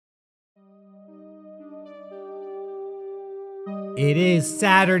It is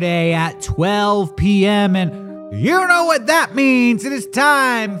Saturday at 12 p.m. and you know what that means. It is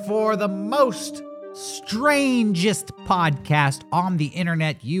time for the most strangest podcast on the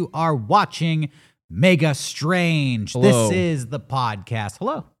internet. You are watching Mega Strange. Hello. This is the podcast.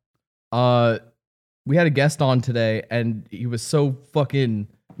 Hello. We had a guest on today, and he was so fucking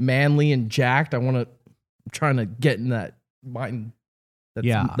manly and jacked. I'm trying to get in that mind,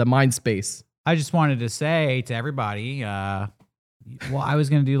 the mind space. I just wanted to say to everybody, well, I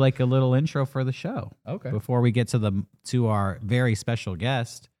was going to do like a little intro for the show. Okay. Before we get to our very special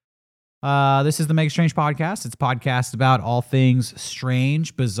guest. This is the Mega Strange podcast. It's a podcast about all things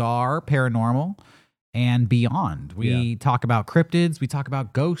strange, bizarre, paranormal, and beyond. We talk about cryptids, we talk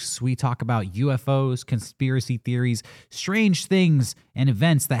about ghosts, we talk about UFOs, conspiracy theories, strange things and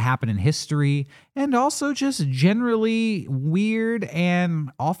events that happen in history, and also just generally weird and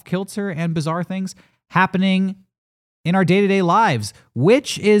off-kilter and bizarre things happening in our day-to-day lives,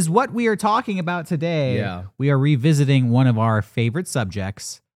 which is what we are talking about today. Yeah. We are revisiting one of our favorite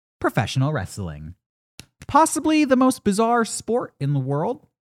subjects, professional wrestling. Possibly the most bizarre sport in the world.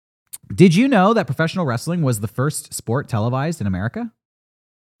 Did you know that professional wrestling was the first sport televised in America?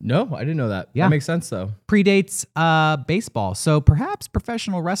 No, I didn't know that. Yeah. That makes sense, though. Predates baseball. So perhaps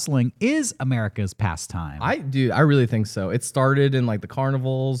professional wrestling is America's pastime. I really think so. It started in like the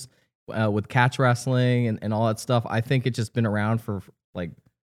carnivals with catch wrestling and all that stuff. I think it's just been around for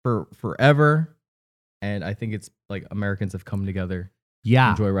forever. And I think it's like Americans have come together to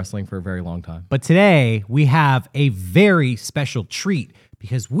enjoy wrestling for a very long time. But today we have a very special treat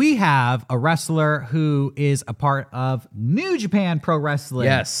because we have a wrestler who is a part of New Japan Pro Wrestling.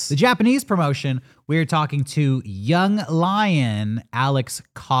 Yes. The Japanese promotion. We're talking to young lion Alex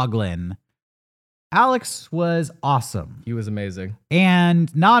Coughlin. Alex was awesome. He was amazing.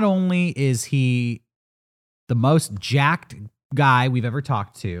 And not only is he the most jacked guy we've ever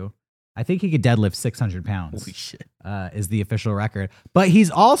talked to, I think he could deadlift 600 pounds. Holy shit. Is the official record. But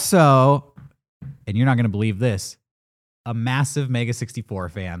he's also, and you're not going to believe this, a massive Mega 64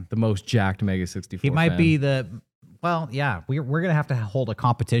 fan. The most jacked Mega 64 He might fan. be we're going to have to hold a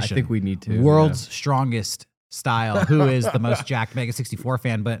competition. I think we need to. World's strongest style. Who is the most jacked Mega 64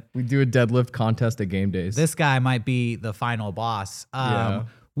 fan? But We do a deadlift contest at game days. this guy might be the final boss. Yeah.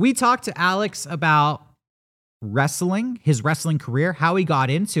 We talked to Alex about wrestling, his wrestling career, how he got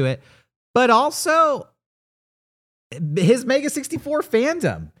into it, but also his Mega 64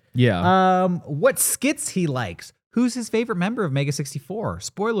 fandom. Yeah. What skits he likes. Who's his favorite member of Mega 64?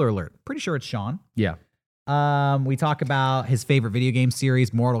 Spoiler alert. Pretty sure it's Sean. Yeah. We talk about his favorite video game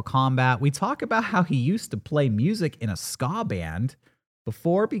series, Mortal Kombat. We talk about how he used to play music in a ska band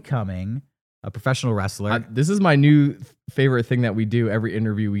before becoming a professional wrestler. This is my new favorite thing that we do every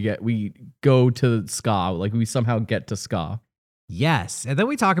interview. We go to ska. Like we somehow get to ska. Yes. And then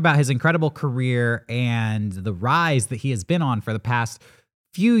we talk about his incredible career and the rise that he has been on for the past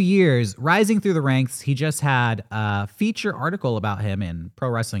few years, rising through the ranks. He just had a feature article about him in Pro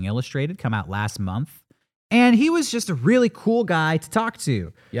Wrestling Illustrated come out last month. And he was just a really cool guy to talk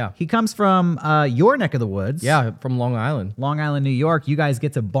to. Yeah. He comes from your neck of the woods. Yeah, from Long Island. Long Island, New York. You guys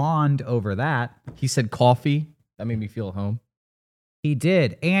get to bond over that. He said coffee. That made me feel at home. He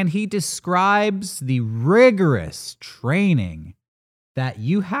did. And he describes the rigorous training that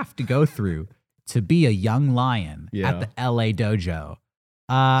you have to go through to be a young lion at the LA dojo.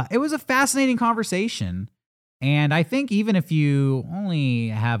 It was a fascinating conversation. And I think even if you only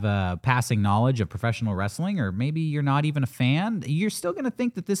have a passing knowledge of professional wrestling, or maybe you're not even a fan, you're still going to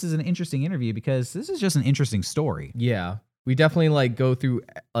think that this is an interesting interview because this is just an interesting story. Yeah. We definitely go through,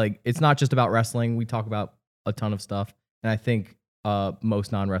 it's not just about wrestling. We talk about a ton of stuff. And I think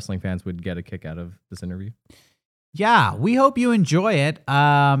most non-wrestling fans would get a kick out of this interview. Yeah, we hope you enjoy it.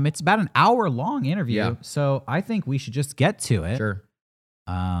 It's about an hour-long interview, Yeah. so I think we should just get to it. Sure.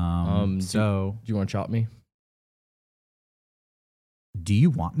 So, Do you want to chop me? do you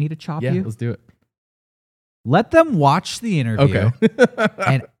want me to chop Yeah, you? let's do it. Let them watch the interview.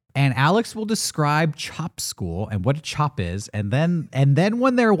 Okay. and Alex will describe chop school and what a chop is, and then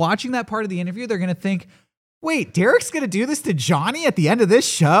when they're watching that part of the interview, they're gonna think, "Wait, Derek's gonna do this to Johnny at the end of this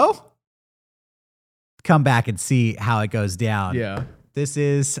show?" Come back and see how it goes down. Yeah. This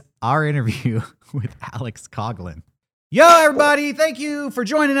is our interview with Alex Coughlin. Yo, everybody. Thank you for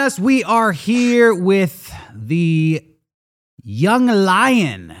joining us. We are here with the young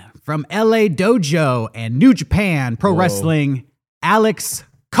lion from LA Dojo and New Japan Pro Wrestling, Alex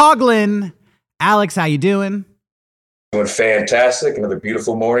Coughlin. Alex, how you doing? Doing fantastic. Another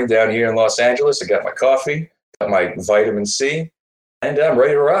beautiful morning down here in Los Angeles. I got my coffee, got my vitamin C, and I'm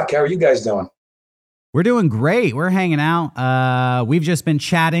ready to rock. How are you guys doing? We're doing great. We're hanging out. We've just been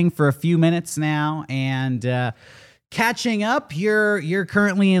chatting for a few minutes now and catching up. You're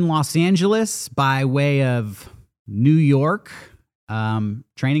currently in Los Angeles by way of New York,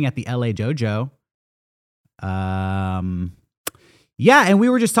 training at the LA Dojo. Yeah, and we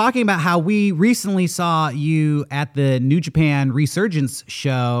were just talking about how we recently saw you at the New Japan Resurgence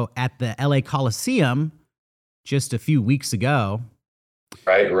show at the LA Coliseum just a few weeks ago.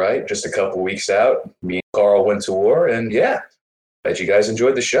 Right. Just a couple weeks out. Me and Carl went to war, and yeah, bet you guys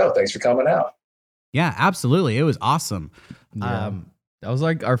enjoyed the show. Thanks for coming out. Yeah, absolutely. It was awesome. Yeah. That was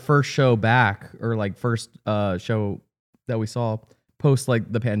like our first show back, or like first show that we saw post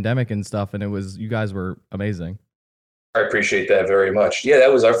like the pandemic and stuff, and you guys were amazing. I appreciate that very much. Yeah,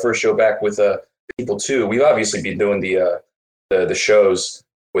 that was our first show back with people too. We've obviously been doing the shows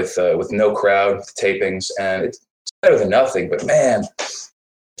with no crowd, tapings, and it's better than nothing. But man,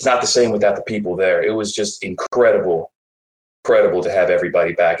 it's not the same without the people there. It was just incredible to have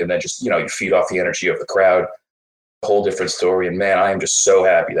everybody back, and then just you feed off the energy of the crowd. A whole different story. And man, I am just so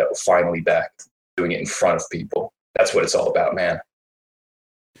happy that we're finally back doing it in front of people. That's what it's all about, man.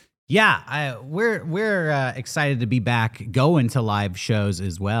 Yeah, we're excited to be back going to live shows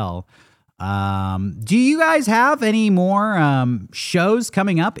as well. Do you guys have any more shows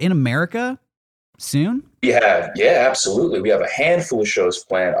coming up in America soon? We have, yeah, absolutely. We have a handful of shows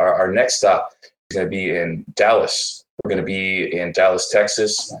planned. Our next stop is going to be in Dallas. We're going to be in Dallas,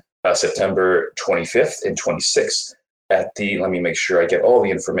 Texas, September 25th and 26th at let me make sure I get all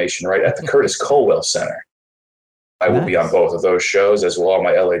the information right, at the Curtis Colwell Center. I will be on both of those shows, as will all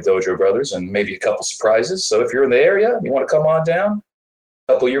my LA Dojo brothers, and maybe a couple surprises. So if you're in the area, you want to come on down,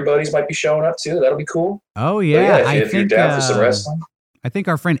 a couple of your buddies might be showing up too. That'll be cool. Oh, yeah. If you're down for some wrestling. I think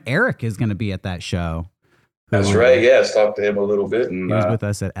our friend Eric is going to be at that show. That's right. Yeah, let's talk to him a little bit. And he was with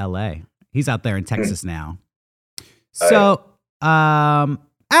us at LA. He's out there in Texas now. So,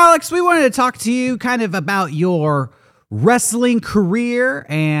 Alex, we wanted to talk to you kind of about your wrestling career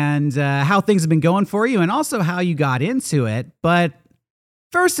and how things have been going for you, and also how you got into it. But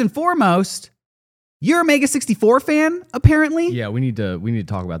first and foremost, you're a Mega 64 fan, apparently. Yeah, we need to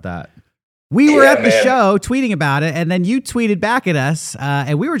talk about that. We were at the show tweeting about it, and then you tweeted back at us,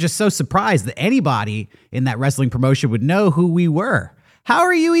 and we were just so surprised that anybody in that wrestling promotion would know who we were. How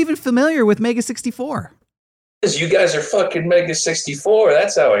are you even familiar with Mega 64? Because you guys are fucking Mega 64.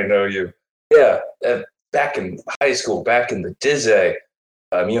 That's how I know you. Yeah, back in high school, back in the Dizzy,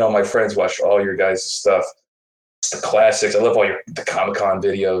 my friends watched all your guys' stuff. It's the classics. I love all the Comic-Con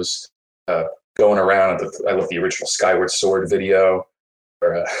videos going around. I love the original Skyward Sword video.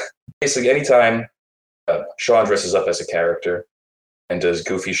 Or basically, anytime Sean dresses up as a character and does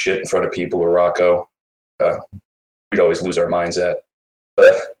goofy shit in front of people, or Rocco, we'd always lose our minds at.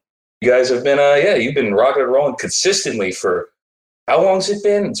 But you guys have been, you've been rocking and rolling consistently for. How long's it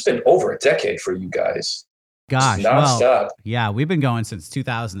been? It's been over a decade for you guys. Gosh, nonstop. Yeah, we've been going since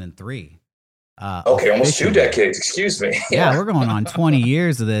 2003. Okay, almost 2 decades. Excuse me. Yeah, we're going on 20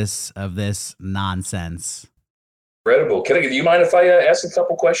 years of this nonsense. Incredible. Do you mind if I ask a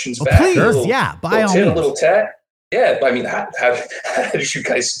couple questions back? Please, by all means. A little tat. Yeah, I mean, how did you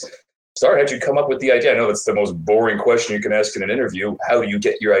guys start? How'd you come up with the idea? I know that's the most boring question you can ask in an interview. How do you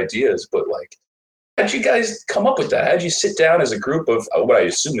get your ideas? But how'd you guys come up with that? How'd you sit down as a group of what I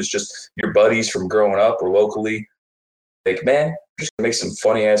assume is just your buddies from growing up or locally? Like, man, just make some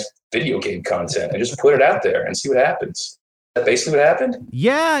funny ass video game content and just put it out there and see what happens. Is that basically what happened?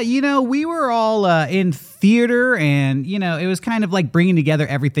 Yeah, we were all in theater, and it was kind of like bringing together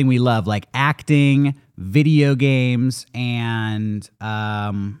everything we love, like acting, video games, and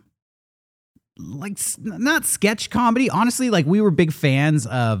not sketch comedy. Honestly, we were big fans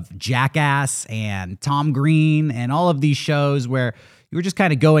of Jackass and Tom Green and all of these shows where you were just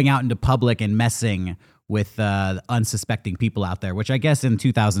kind of going out into public and messing with unsuspecting people out there, which I guess in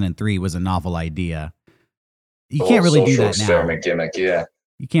 2003 was a novel idea. You can't really do that now. Experiment gimmick, yeah.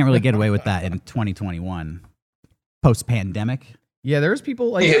 You can't really get away with that in 2021, post-pandemic. Yeah, there's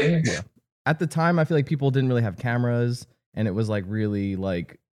people at the time. I feel like people didn't really have cameras, and it was really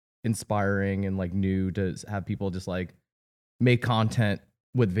inspiring and new to have people just make content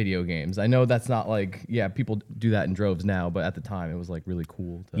with video games. I know that's not people do that in droves now, but at the time it was really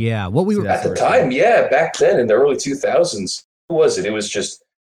cool. What we were at the time, back then in the early 2000s, who was it? It was just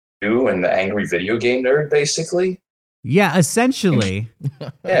you and the angry video game nerd, basically. Yeah, essentially.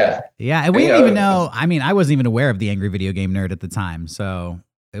 Yeah. And we didn't even know. I mean, I wasn't even aware of the angry video game nerd at the time, so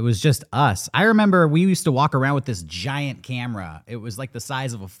it was just us. I remember we used to walk around with this giant camera. It was the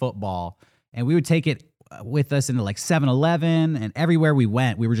size of a football, and we would take it with us into like 7-Eleven, and everywhere we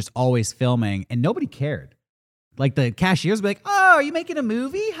went, we were just always filming, and nobody cared. Like the cashiers would be like, "Oh, are you making a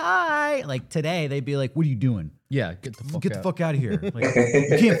movie? Hi!" Like today, they'd be like, "What are you doing? Yeah, get the fuck out of here! Like,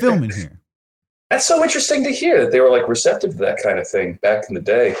 you can't film in here." That's so interesting to hear that they were like receptive to that kind of thing back in the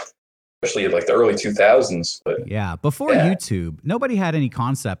day, especially in like the early 2000s. But yeah, before YouTube, nobody had any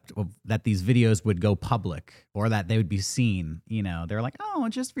concept of that these videos would go public or that they would be seen. You know, they're like, "Oh,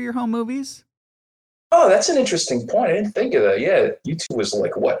 just for your home movies." Oh, that's an interesting point. I didn't think of that. Yeah, YouTube was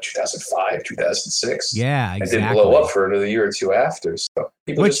like what, 2005, 2006. Yeah, exactly. It didn't blow up for another year or two after. So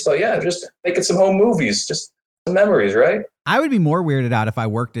people just thought, yeah, just making some home movies, just some memories, right? I would be more weirded out if I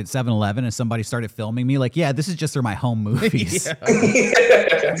worked at 7-Eleven and somebody started filming me. Like, yeah, this is just for my home movies. What are you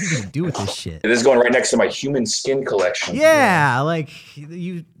gonna do with this shit? This is going right next to my human skin collection. Yeah, like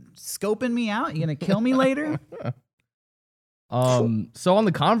you scoping me out? You gonna kill me later? So on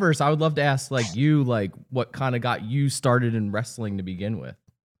the converse, I would love to ask like what kind of got you started in wrestling to begin with?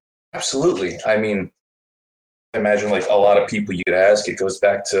 Absolutely. I mean, I imagine like a lot of people you could ask, it goes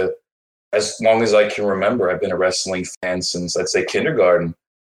back to as long as I can remember. I've been a wrestling fan since, let's say, kindergarten.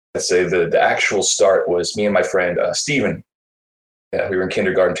 Let's say the actual start was me and my friend Steven. Yeah, we were in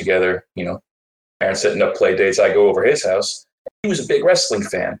kindergarten together, you know, parents setting up play dates. I go over his house. He was a big wrestling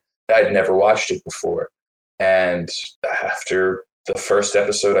fan. I'd never watched it before. And after the first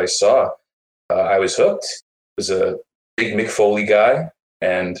episode I saw, I was hooked. It was a big Mick Foley guy,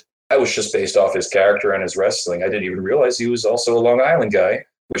 and I was just based off his character and his wrestling. I didn't even realize he was also a Long Island guy,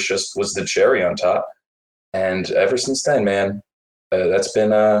 which just was the cherry on top. And ever since then, man, that's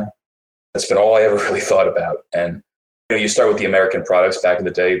been all I ever really thought about. And you know, you start with the American products back in the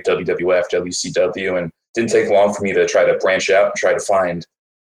day, WWF, WCW, and it didn't take long for me to try to branch out and try to find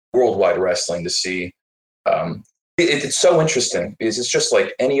worldwide wrestling to see. It's so interesting because it's just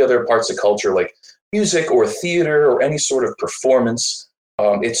like any other parts of culture, like music or theater or any sort of performance.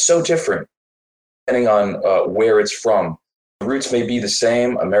 It's so different depending on where it's from. The roots may be the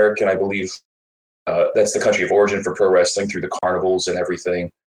same. American, I believe, that's the country of origin for pro wrestling through the carnivals and everything.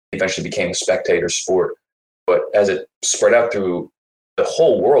 It eventually became a spectator sport. But as it spread out through the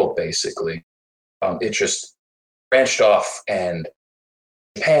whole world, basically, it just branched off. And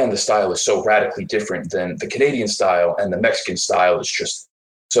Japan, the style is so radically different than the Canadian style, and the Mexican style is just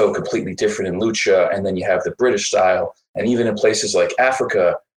so completely different in lucha. And then you have the British style, and even in places like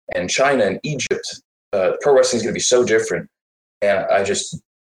Africa and China and Egypt, pro wrestling is going to be so different. And I just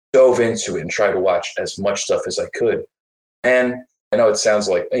dove into it and tried to watch as much stuff as I could. And I know it sounds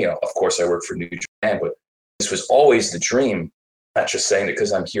like, you know, of course I work for New Japan, but this was always the dream. Not just saying it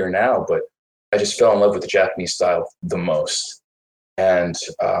because I'm here now, but I just fell in love with the Japanese style the most. And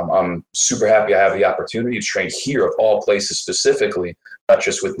I'm super happy I have the opportunity to train here, of all places specifically, not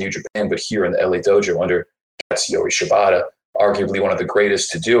just with New Japan, but here in the LA Dojo under Katsuyori Shibata, arguably one of the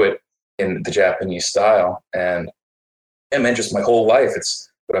greatest to do it in the Japanese style. And man, just my whole life,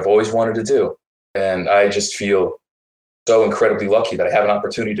 it's what I've always wanted to do. And I just feel so incredibly lucky that I have an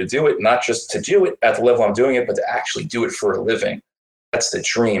opportunity to do it, not just to do it at the level I'm doing it, but to actually do it for a living. That's the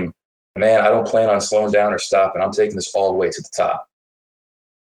dream. Man, I don't plan on slowing down or stopping. I'm taking this all the way to the top.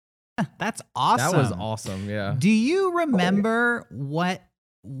 That's awesome. That was awesome. Yeah. Do you remember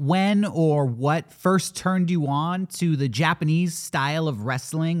when or what first turned you on to the Japanese style of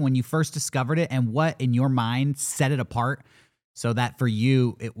wrestling when you first discovered it, and what in your mind set it apart so that for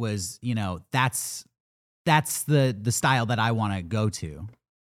you it was, you know, that's the style that I want to go to?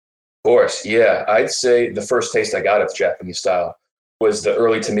 Of course. Yeah. I'd say the first taste I got of the Japanese style was the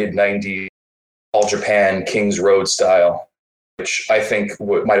early to mid 90s All Japan Kings Road style, which I think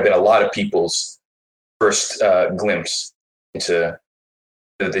might have been a lot of people's first glimpse into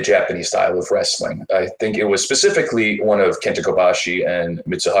the Japanese style of wrestling. I think it was specifically one of Kenta Kobashi and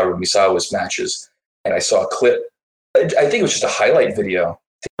Mitsuharu Misawa's matches. And I saw a clip. I think it was just a highlight video.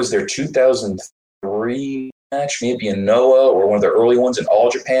 It was their 2003 match, maybe in Noah, or one of the early ones in All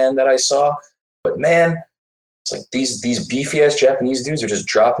Japan that I saw. But man, it's like these beefy ass Japanese dudes are just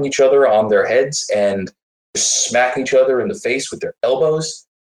dropping each other on their heads and just smacking each other in the face with their elbows.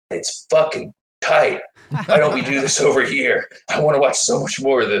 It's fucking tight. Why don't we do this over here? I want to watch so much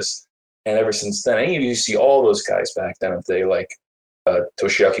more of this. And ever since then, and you see all those guys back then, if they like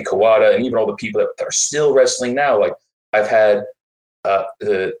Toshiaki Kawada, and even all the people that are still wrestling now. Like I've had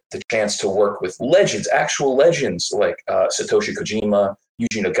the chance to work with legends, actual legends like Satoshi Kojima,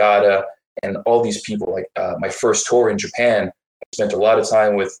 Yuji Nagata, and all these people. Like my first tour in Japan, I spent a lot of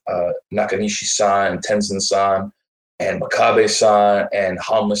time with Nakanishi-san and Tenzin-san and Makabe-san and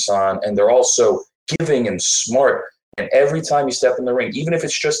Hanma-san, and they're all so giving and smart. And every time you step in the ring, even if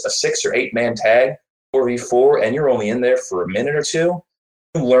it's just a 6 or 8 man tag, 4v4 and you're only in there for a minute or two,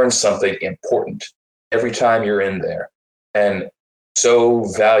 you learn something important every time you're in there. And so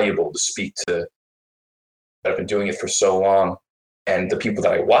valuable to speak to. I've been doing it for so long, and the people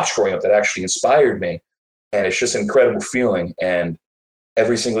that I watched growing up that actually inspired me. And it's just an incredible feeling. And to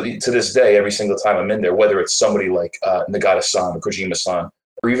this day, every single time I'm in there, whether it's somebody like Nagata-san or Kojima-san,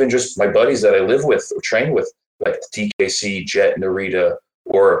 or even just my buddies that I live with or train with, like TKC, Jet, Narita,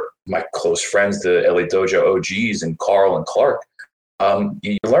 or my close friends, the LA Dojo OGs, and Carl and Clark,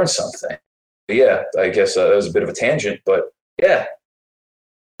 you learn something. But yeah, I guess that was a bit of a tangent, but yeah,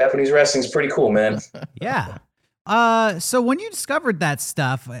 Japanese wrestling is pretty cool, man. Yeah. So when you discovered that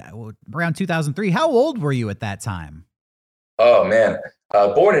stuff around 2003, how old were you at that time? Oh man,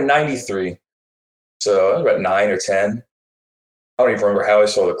 born in '93, so I was about 9 or 10. I don't even remember how I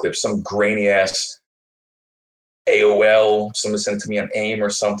saw the clip. Some grainy ass AOL, someone sent it to me on AIM or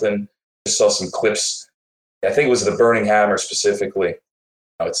something. Just saw some clips. I think it was the Burning Hammer specifically.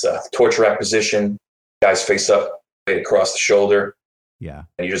 It's a torture rack position, guys face up, right across the shoulder. Yeah.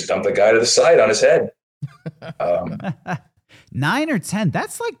 And you just dump the guy to the side on his head. 9 or 10,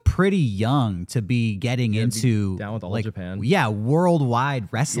 that's like pretty young to be getting into down with all like, Japan. Yeah, worldwide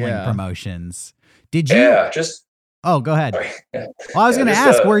wrestling promotions. Did you? Yeah, just. Oh, go ahead. Well, I was going to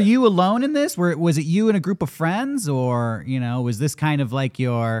ask, were you alone in this? Was it you and a group of friends, or was this kind of like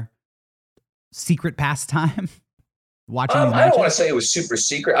your secret pastime? Watching these matches? I don't want to say it was super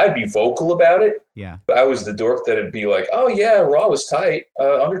secret. I'd be vocal about it. Yeah. But I was the dork that'd be like, "Oh yeah, Raw was tight.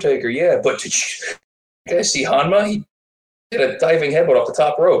 Undertaker, yeah." But did you guys see Hanma? He did a diving headbutt off the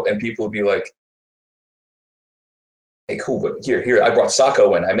top rope, and people would be like, "Hey, cool, but here, I brought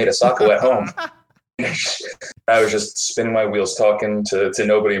Sako in. I made a Sako at home." I was just spinning my wheels, talking to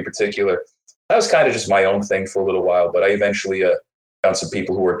nobody in particular. That was kind of just my own thing for a little while, but I eventually found some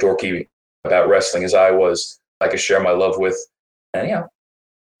people who were dorky about wrestling as I was. I could share my love with, and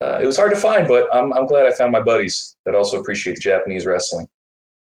it was hard to find, but I'm glad I found my buddies that also appreciate the Japanese wrestling.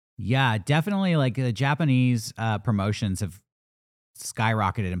 Yeah, definitely. Like the Japanese promotions have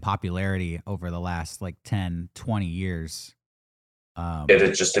skyrocketed in popularity over the last like 10, 20 years.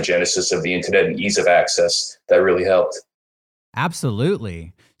 It's just the genesis of the internet and ease of access that really helped.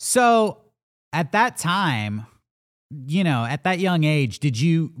 Absolutely. So at that time, at that young age,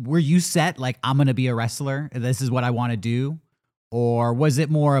 were you set like, I'm going to be a wrestler? This is what I want to do? Or was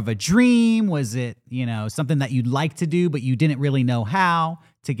it more of a dream? Was it, something that you'd like to do, but you didn't really know how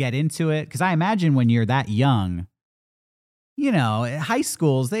to get into it? Because I imagine when you're that young, high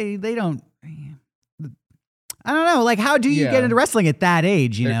schools, they don't, I don't know. Like, how do you get into wrestling at that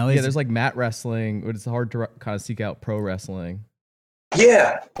age? There's like mat wrestling. It's hard to kind of seek out pro wrestling.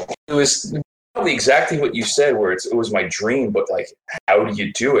 Yeah, it was probably exactly what you said, where it was my dream, but like, how do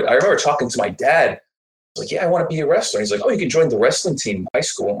you do it? I remember talking to my dad. I was like, yeah, I want to be a wrestler. He's like, oh, you can join the wrestling team in high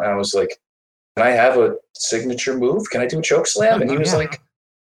school. And I was like, can I have a signature move? Can I do a choke slam? And he was like,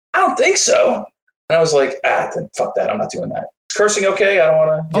 I don't think so. And I was like, then fuck that. I'm not doing that. Is cursing okay? I don't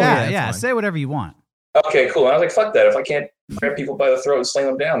want to. Yeah. Say whatever you want. Okay, cool. And I was like, fuck that. If I can't grab people by the throat and slam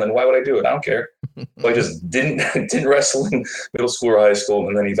them down, then why would I do it? I don't care. So I just didn't wrestle in middle school or high school.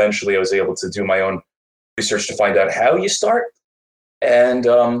 And then eventually I was able to do my own research to find out how you start. And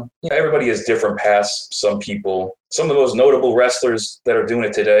everybody has different paths. Some of the most notable wrestlers that are doing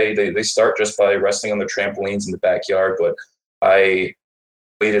it today, they start just by wrestling on their trampolines in the backyard. But I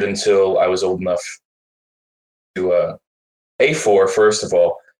waited until I was old enough to A4, first of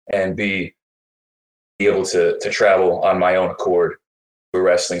all, and be able to travel on my own accord to a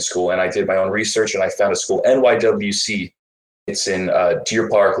wrestling school. And I did my own research, and I found a school, NYWC. It's in Deer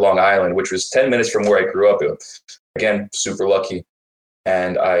Park, Long Island, which was 10 minutes from where I grew up. Again, super lucky.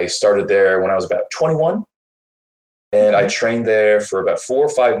 And I started there when I was about 21. And I trained there for about 4 or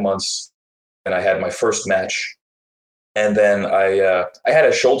 5 months. And I had my first match. And then I had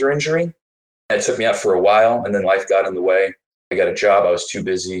a shoulder injury. And it took me out for a while. And then life got in the way. I got a job. I was too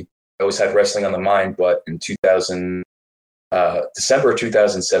busy. I always had wrestling on the mind. But in December of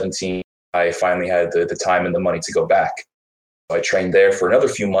 2017, I finally had the time and the money to go back. So I trained there for another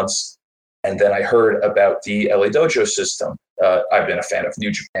few months. And then I heard about the LA Dojo system. I've been a fan of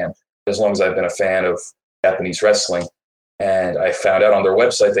New Japan as long as I've been a fan of Japanese wrestling. And I found out on their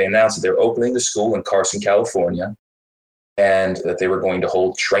website, they announced that they were opening the school in Carson, California, and that they were going to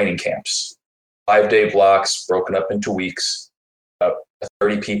hold training camps, 5-day blocks broken up into weeks, about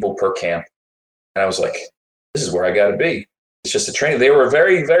 30 people per camp. And I was like, this is where I got to be. It's just a training. They were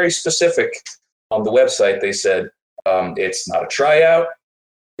very, very specific on the website. They said, it's not a tryout.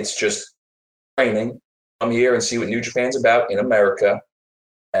 It's just training. Come here and see what New Japan's about in America.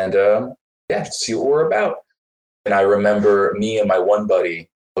 And yeah, see what we're about. And I remember me and my one buddy,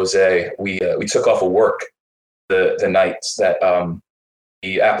 Jose, we took off of work the nights that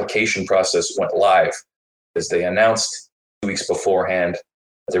the application process went live, because they announced 2 weeks beforehand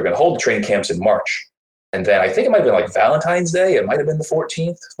that they were going to hold the training camps in March. And then I think it might have been like Valentine's Day. It might have been the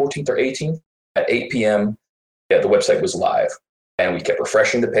 14th or 18th at 8 p.m. Yeah, the website was live. And we kept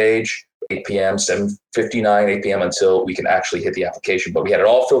refreshing the page, 8 p.m., 7:59, 8 p.m. until we can actually hit the application. But we had it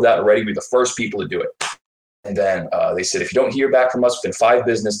all filled out and ready. We were the first people to do it. And then they said, if you don't hear back from us within 5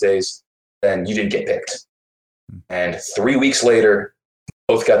 business days, then you didn't get picked. And 3 weeks later,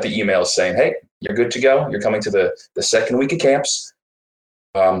 both got the emails saying, hey, you're good to go. You're coming to the second week of camps.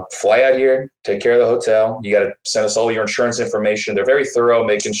 Fly out here, take care of the hotel. You got to send us all your insurance information. They're very thorough,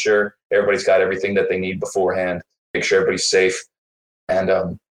 making sure everybody's got everything that they need beforehand, make sure everybody's safe.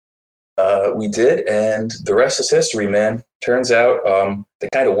 And we did, and the rest is history, man. Turns out they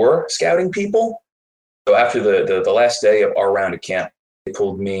kind of were scouting people. So after the last day of our round of camp, they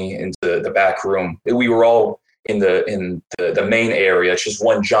pulled me into the back room. We were all in the main area. It's just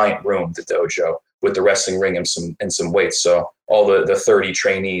one giant room, the dojo, with the wrestling ring and some weights. So all the 30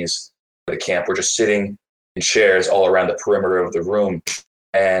 trainees for the camp were just sitting in chairs all around the perimeter of the room.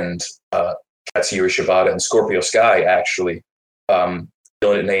 And Katsuyori Shibata and Scorpio Sky actually doing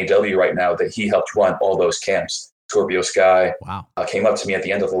it in AEW right now, that he helped run all those camps. Scorpio Sky came up to me at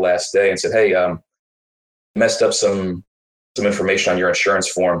the end of the last day and said, hey, messed up some information on your insurance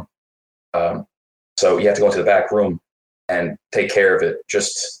form. So you have to go into the back room and take care of it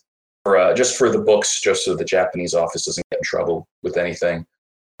just for the books, just so the Japanese office doesn't get in trouble with anything.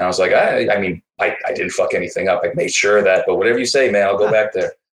 And I was like, I mean, I didn't fuck anything up. I made sure of that, but whatever you say, man, I'll go back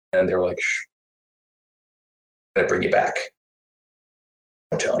there. And they were like, I'm gonna bring you back.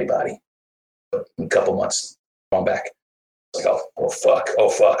 Don't tell anybody. But in a couple months, going back. It's like, oh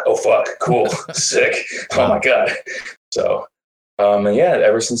fuck, cool, sick. Oh my God. So, and yeah,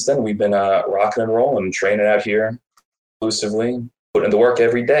 ever since then, we've been rocking and rolling, training out here exclusively, putting in the work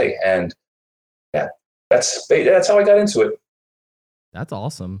every day. And yeah, that's how I got into it. That's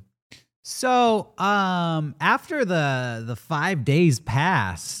awesome. So, after the 5 days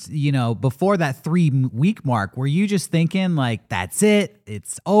passed, before that 3 week mark, were you just thinking like, that's it,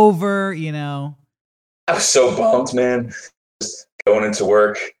 it's over, I was so bummed, man. Just going into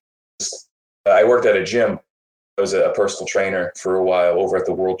work. I worked at a gym. I was a personal trainer for a while over at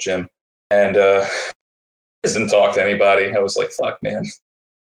the World Gym, and just didn't talk to anybody. I was like, fuck, man.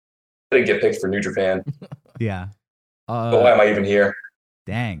 I didn't get picked for New Japan. Yeah. But why am I even here?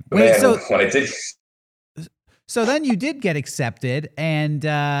 Dang. Wait, man, so when I did. So then you did get accepted, and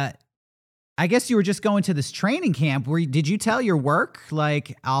I guess you were just going to this training camp. Did you tell your work,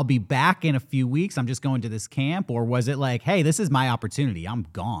 like, I'll be back in a few weeks, I'm just going to this camp? Or was it like, hey, this is my opportunity, I'm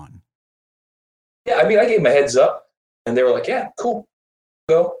gone? Yeah, I mean, I gave them a heads up, and they were like, yeah, cool,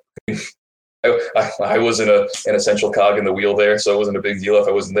 go. I wasn't an essential cog in the wheel there, so it wasn't a big deal if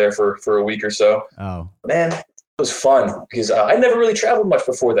I wasn't there for a week or so. Oh. Man, it was fun, because I never really traveled much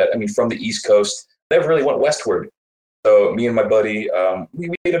before that. I mean, from the East Coast, never really went westward. So me and my buddy,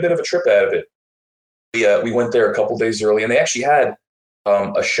 we made a bit of a trip out of it. We went there a couple days early, and they actually had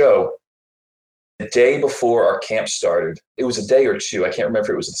a show the day before our camp started. It was a day or two. I can't remember if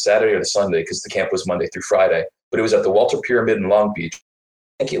it was the Saturday or the Sunday, because the camp was Monday through Friday. But it was at the Walter Pyramid in Long Beach.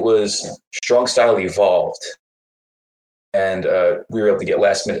 I think it was Strong Style Evolved. And we were able to get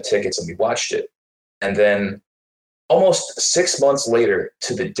last-minute tickets, and we watched it. And then almost 6 months later,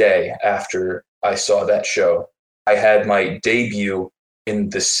 to the day after I saw that show, I had my debut in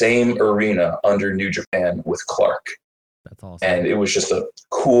the same arena under New Japan with Clark. That's awesome. And it was just a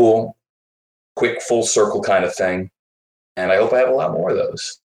cool, quick, full circle kind of thing. And I hope I have a lot more of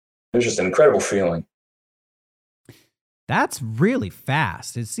those. It was just an incredible feeling. That's really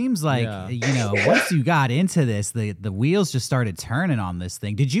fast. It seems like, once you got into this, the wheels just started turning on this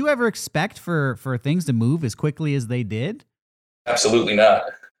thing. Did you ever expect for things to move as quickly as they did? Absolutely not.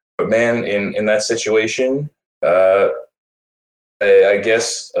 But man, in that situation, I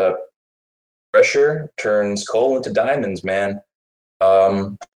guess pressure turns coal into diamonds, man.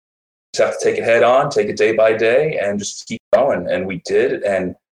 Just have to take it head on, take it day by day, and just keep going. And we did,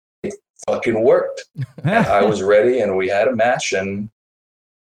 and it fucking worked. And I was ready, and we had a match, and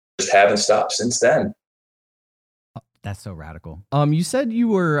just haven't stopped since then. That's so radical. You said you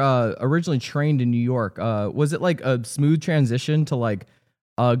were originally trained in New York. Was it like a smooth transition to like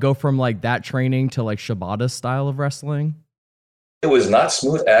go from like that training to like Shibata's style of wrestling? It was not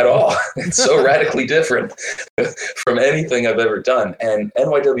smooth at all. It's so radically different from anything I've ever done. And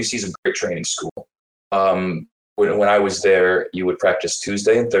NYWC is a great training school. when I was there, you would practice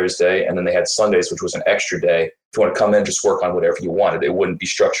Tuesday and Thursday, and then they had Sundays, which was an extra day. If you want to come in, just work on whatever you wanted. It wouldn't be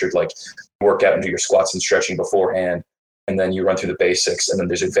structured like work out and do your squats and stretching beforehand, and then you run through the basics, and then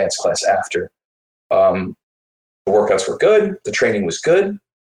there's advanced class after. The workouts were good. The training was good.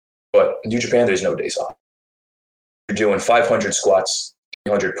 But in New Japan, there's no days off. You're doing 500 squats,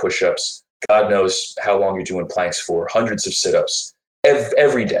 300 push-ups. God knows how long you're doing planks for, hundreds of sit-ups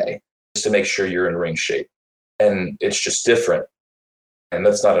every day just to make sure you're in ring shape. And it's just different. And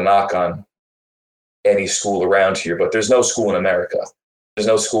that's not a knock on any school around here, but there's no school in America. There's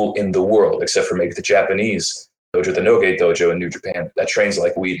no school in the world except for maybe the Japanese dojo, the Noge dojo in New Japan, that trains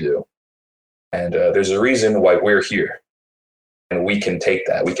like we do. And there's a reason why we're here. And we can take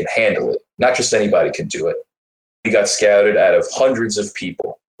that. We can handle it. Not just anybody can do it. We got scouted out of hundreds of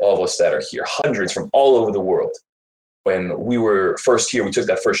people, all of us that are here, hundreds from all over the world. When we were first here, we took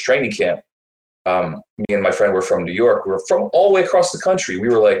that first training camp. Me and my friend were from New York. We were from all the way across the country. We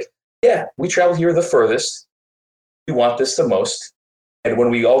were like, yeah, we travel here the furthest. We want this the most. And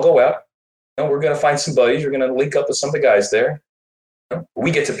when we all go out, we're going to find some buddies. We're going to link up with some of the guys there.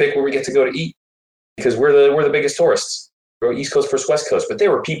 We get to pick where we get to go to eat because we're the biggest tourists. We're East Coast versus West Coast. But there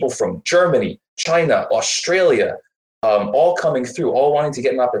were people from Germany, China, Australia, all coming through, all wanting to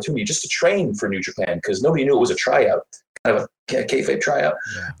get an opportunity just to train for New Japan because nobody knew it was a tryout, kind of a kayfabe tryout.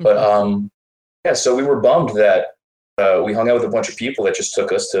 Yeah. But yeah, so we were bummed that we hung out with a bunch of people that just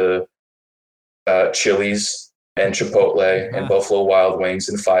took us to Chili's and Chipotle and Buffalo Wild Wings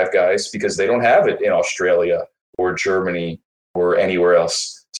and Five Guys because they don't have it in Australia or Germany or anywhere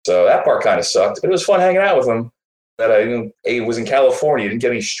else. So that part kind of sucked, but it was fun hanging out with them. That I was in California, didn't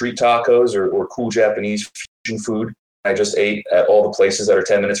get any street tacos or cool Japanese fusion food. I just ate at all the places that are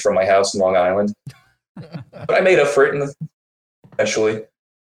 10 minutes from my house in Long Island. But I made up for it eventually.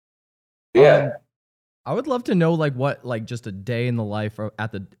 Yeah. I would love to know what just a day in the life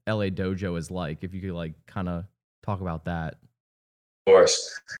at the LA dojo is like, if you could kind of talk about that. Of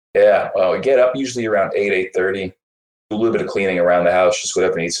course. Yeah. We get up usually around 8:30, do a little bit of cleaning around the house, just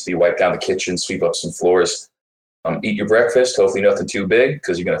whatever needs to be, wipe down the kitchen, sweep up some floors. Eat your breakfast, hopefully nothing too big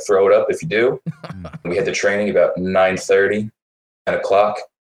because you're going to throw it up if you do. We had the training about 9:30, 10 o'clock.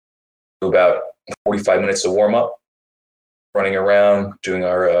 Do about 45 minutes of warm up, running around, doing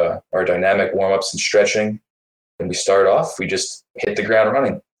our dynamic warm ups and stretching. When we start off, we just hit the ground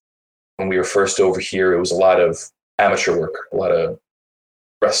running. When we were first over here, it was a lot of amateur work, a lot of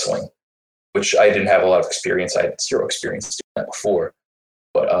wrestling, which I didn't have a lot of experience. I had zero experience doing that before.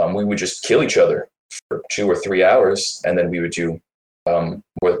 But we would just kill each other for 2 or 3 hours, and then we would do more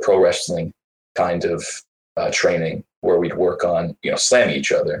the pro wrestling kind of training where we'd work on, slamming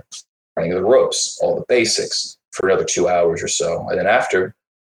each other, running the ropes, all the basics for another 2 hours or so. And then after,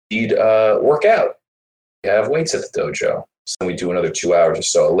 we'd work out. We have weights at the dojo. So we'd do another 2 hours or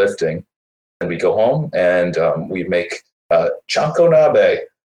so of lifting. And we'd go home and we'd make chanko nabe,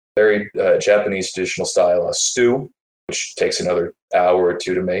 very Japanese traditional style stew, which takes another hour or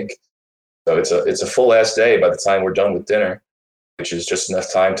two to make. So it's a full ass day by the time we're done with dinner, which is just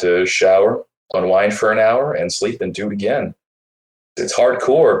enough time to shower, unwind for an hour, and sleep and do it again. It's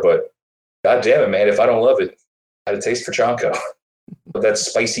hardcore, but god damn it, man, if I don't love it, I had a taste for chanko. But that's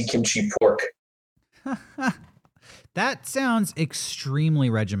spicy kimchi pork. That sounds extremely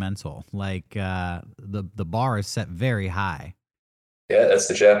regimental. Like the bar is set very high. Yeah, that's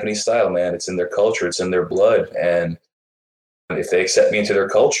the Japanese style, man. It's in their culture. It's in their blood. And if they accept me into their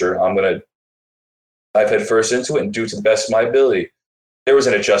culture, I'm going to dive head first into it and do it to the best of my ability. There was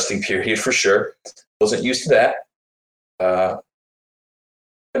an adjusting period for sure. Wasn't used to that. But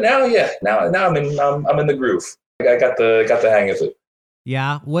now, yeah, now I'm in the groove. I got the hang of it.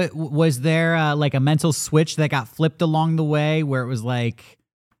 Yeah. What was there like a mental switch that got flipped along the way where it was like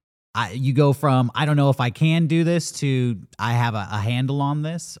you go from I don't know if I can do this to I have a handle on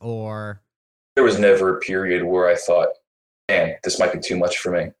this? Or there was never a period where I thought, man, this might be too much for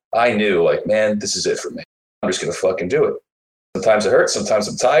me. I knew, like, man, this is it for me. I'm just gonna fucking do it. Sometimes it hurts. Sometimes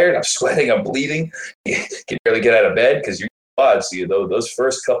I'm tired. I'm sweating. I'm bleeding. You can barely get out of bed because you're quads. Those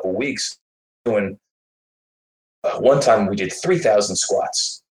first couple weeks doing. One time we did 3,000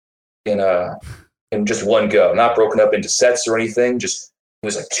 squats in just one go, not broken up into sets or anything. Just it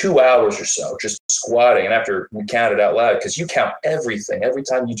was like 2 hours or so, just squatting. And after we counted out loud, because you count everything every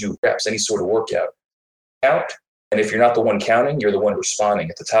time you do reps, any sort of workout, count. And if you're not the one counting, you're the one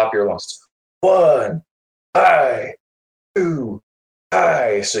responding at the top of your lungs. 1, high, 2,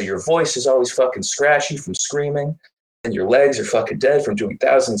 high. So your voice is always fucking scratchy from screaming. And your legs are fucking dead from doing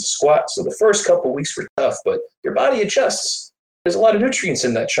thousands of squats. So the first couple of weeks were tough, but your body adjusts. there's a lot of nutrients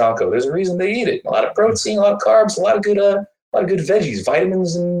in that Choco. There's a reason they eat it. A lot of protein, a lot of carbs, a lot of good veggies,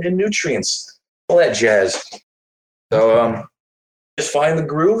 vitamins, and nutrients, all that jazz. So just find the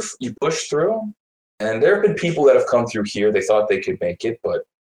groove, you push through. And there have been people that have come through here. They thought they could make it, but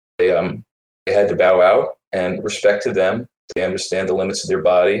they had to bow out, and respect to them. They understand the limits of their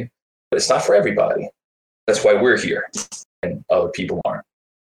body, but it's not for everybody. That's why we're here, and other people aren't.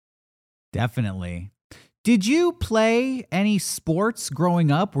 Definitely. Did you play any sports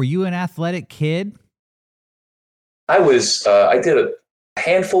growing up? Were you an athletic kid? I did a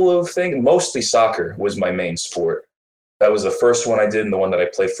handful of things. Mostly soccer was my main sport. That was the first one I did, and the one that I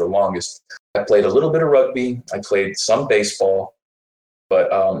played for longest. I played a little bit of rugby. I played some baseball, but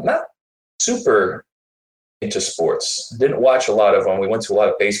not super into sports. Didn't watch a lot of them. We went to a lot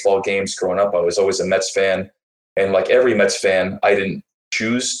of baseball games growing up. I was always a Mets fan. And like every Mets fan, I didn't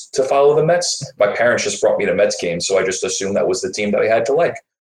choose to follow the Mets. My parents just brought me to Mets games, so I just assumed that was the team that I had to like.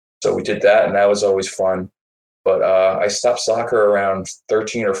 So we did that, and that was always fun. But I stopped soccer around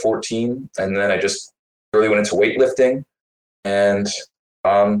 13 or 14, and then I just really went into weightlifting and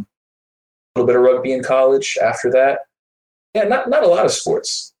a little bit of rugby in college after that. Yeah, not a lot of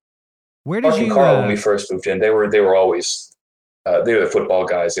sports. Where did you? Carl, when we first moved in, they were always they were the football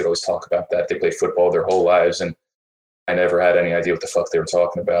guys. They'd always talk about that. They played football their whole lives, and I never had any idea what the fuck they were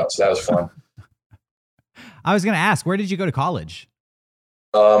talking about. So that was fun. I was going to ask, where did you go to college?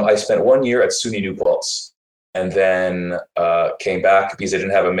 I spent 1 year at SUNY New Paltz, and then came back because I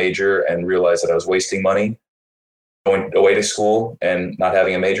didn't have a major and realized that I was wasting money going away to school and not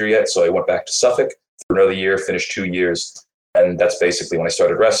having a major yet. So I went back to Suffolk for another year, finished 2 years, and that's basically when I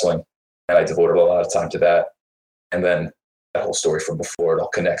started wrestling. And I devoted a lot of time to that. And then that whole story from before, it all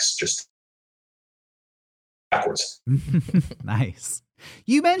connects just backwards. Nice.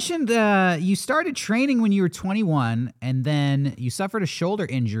 You mentioned you started training when you were 21, and then you suffered a shoulder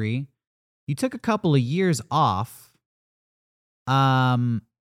injury. You took a couple of years off.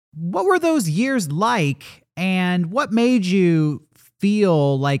 What were those years like, and what made you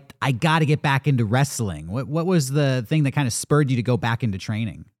feel like I got to get back into wrestling? What was the thing that kind of spurred you to go back into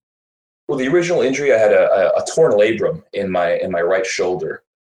training? Well, the original injury, I had a torn labrum in my right shoulder.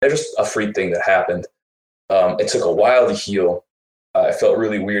 It was just a freak thing that happened. It took a while to heal. I felt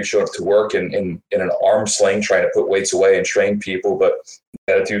really weird showing up to work in an arm sling, trying to put weights away and train people, but you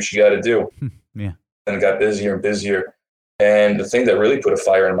got to do what you got to do. Yeah. And it got busier and busier. And the thing that really put a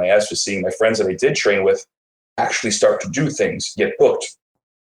fire in my ass was seeing my friends that I did train with actually start to do things, get booked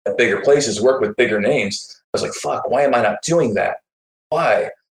at bigger places, work with bigger names. I was like, fuck, why am I not doing that? Why?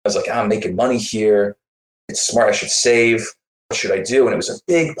 I was like, I'm making money here. It's smart. I should save. What should I do? And it was a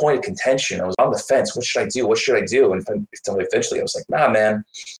big point of contention. I was on the fence. What should I do? What should I do? And eventually I was like, nah, man,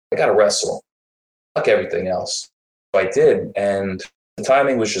 I got to wrestle. Fuck everything else. So I did. And the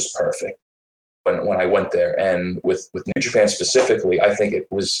timing was just perfect when I went there. And with New Japan specifically, I think it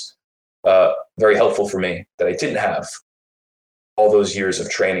was very helpful for me that I didn't have all those years of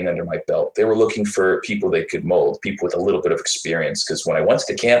training under my belt. They were looking for people they could mold, people with a little bit of experience. Because when I went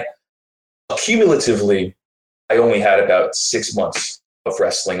to the camp, cumulatively, I only had about 6 months of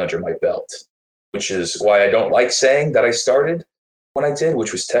wrestling under my belt, which is why I don't like saying that I started when I did,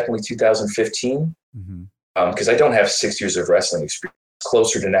 which was technically 2015, because I don't have 6 years of wrestling experience,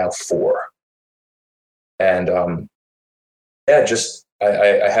 closer to now 4. And I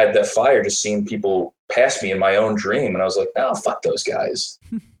had that fire just seeing people pass me in my own dream. And I was like, oh, fuck those guys.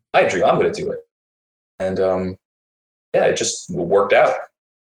 My dream, I'm going to do it. And it just worked out.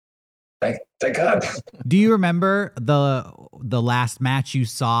 Thank God. Do you remember the last match you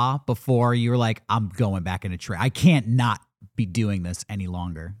saw before you were like, I'm going back into training? I can't not be doing this any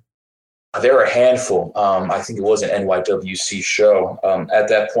longer. There were a handful. I think it was an NYWC show. At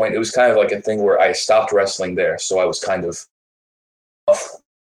that point, it was kind of like a thing where I stopped wrestling there. So I was kind of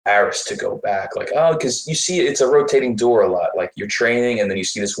embarrassed to go back. Like, because you see it's a rotating door a lot. Like you're training and then you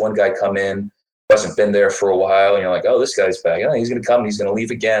see this one guy come in, who hasn't been there for a while. And you're like, oh, this guy's back. Oh, he's going to come and he's going to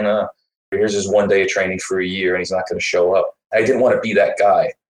leave again. Here's his 1 day of training for a year and he's not going to show up. I didn't want to be that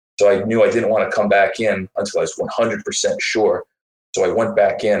guy. So I knew I didn't want to come back in until I was 100% sure. So I went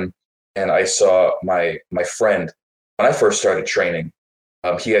back in and I saw my friend when I first started training.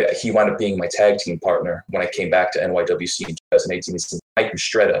 He wound up being my tag team partner when I came back to NYWC in 2018. He's Mike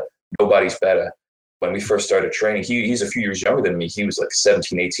Mistretta. Nobody's better. When we first started training, he's a few years younger than me. He was like a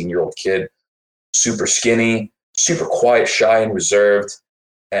 17, 18-year-old kid, super skinny, super quiet, shy, and reserved.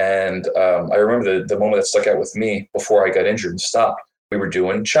 And I remember the moment that stuck out with me before I got injured and stopped. We were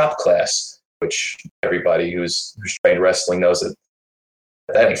doing chop class, which everybody who's trained wrestling knows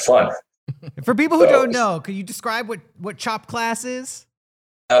that ain't fun. For people who don't know, could you describe what chop class is?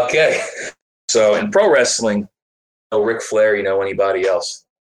 Okay. So in pro wrestling, no Ric Flair, anybody else.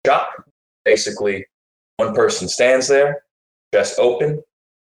 Chop, basically, one person stands there, chest open,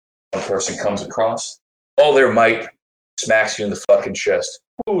 one person comes across, all their might smacks you in the fucking chest.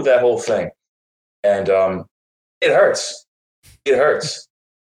 Ooh, that whole thing. And it hurts. It hurts.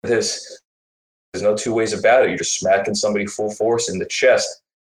 There's no two ways about it. You're just smacking somebody full force in the chest.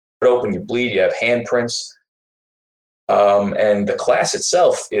 Open, you bleed, you have handprints. And the class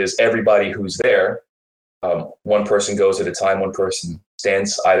itself is everybody who's there. One person goes at a time, one person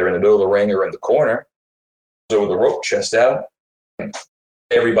stands either in the middle of the ring or in the corner. So with the rope, chest out,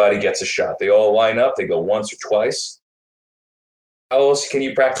 everybody gets a shot. They all line up, they go once or twice. How else can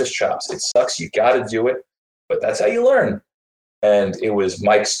you practice chops? It sucks, you gotta do it, but that's how you learn. And it was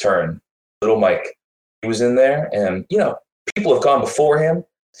Mike's turn, little Mike. He was in there, and people have gone before him.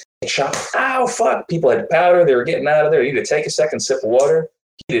 Shot, ow, fuck. People had powder. They were getting out of there. You need to take a second sip of water.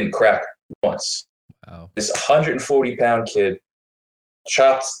 He didn't crack once. Wow. This 140-pound kid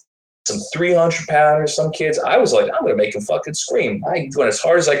chopped some 300-pounders, some kids. I was like, I'm going to make him fucking scream. I went as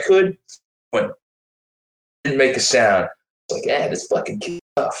hard as I could. Didn't make a sound. I was like, yeah, this fucking kid's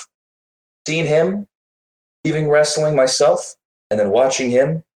tough. Seeing him leaving wrestling myself and then watching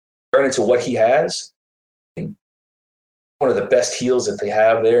him turn into what he has, one of the best heels that they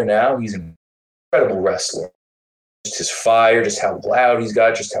have there now. He's an incredible wrestler. Just his fire, just how loud he's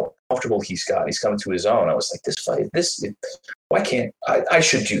got, just how comfortable he's got. He's coming to his own. I was like, why can't I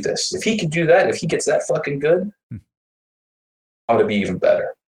should do this. If he can do that, if he gets that fucking good, I'm going to be even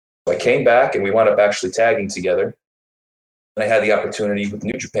better. So I came back and we wound up actually tagging together. And I had the opportunity with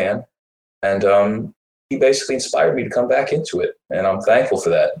New Japan. And he basically inspired me to come back into it. And I'm thankful for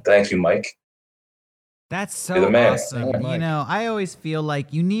that. Thank you, Mike. That's so awesome. Yeah, I always feel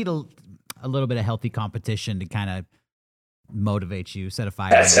like you need a little bit of healthy competition to kind of motivate you, set a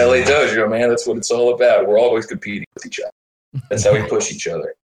fire. That's LA Dojo, man. That's what it's all about. We're always competing with each other. That's how we push each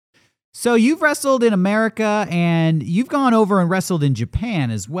other. So you've wrestled in America and you've gone over and wrestled in Japan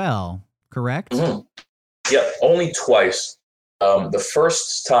as well, correct? Mm-hmm. Yep, only twice. The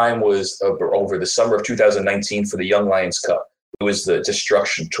first time was over the summer of 2019 for the Young Lions Cup. It was the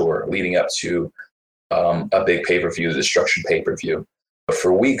Destruction Tour leading up to a big pay-per-view, the Destruction pay-per-view. But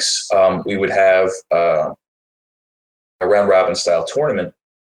for weeks, we would have a round-robin style tournament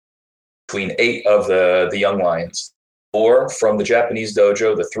between 8 of the Young Lions, 4 from the Japanese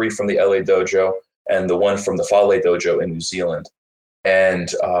dojo, the 3 from the LA dojo, and the 1 from the Fale dojo in New Zealand.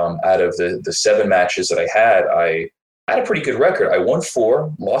 And out of the 7 matches that I had a pretty good record. I won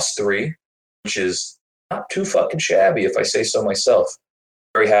 4, lost 3, which is not too fucking shabby if I say so myself.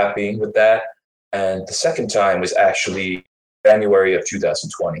 Very happy with that. And the second time was actually January of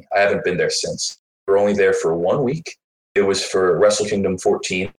 2020. I haven't been there since. We were only there for 1 week. It was for Wrestle Kingdom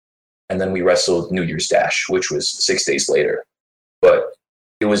 14. And then we wrestled New Year's Dash, which was 6 days later. But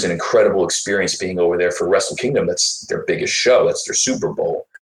it was an incredible experience being over there for Wrestle Kingdom. That's their biggest show. That's their Super Bowl.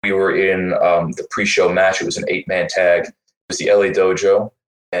 We were in the pre-show match. It was an 8-man tag. It was the LA Dojo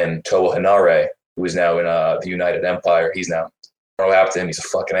and Toa Hanare, who is now in the United Empire. He's now, I don't know what happened to him. He's a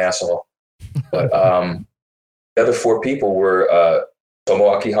fucking asshole. But the other 4 people were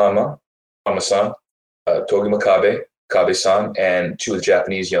Tomoaki Hama-san, Togi Makabe, Kabe-san, and 2 of the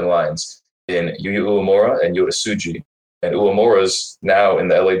Japanese Young Lions in Yuya Uemura and Yota Tsuji. And Uemura's now in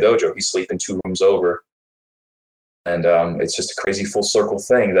the LA Dojo. He's sleeping 2 rooms over. And it's just a crazy full circle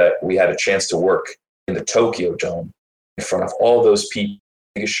thing that we had a chance to work in the Tokyo Dome in front of all those people,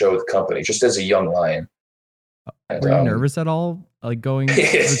 biggest show of the company, just as a young lion. And, were you nervous at all, like going to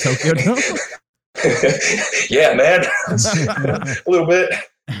the Tokyo Dome? Yeah, man, a little bit.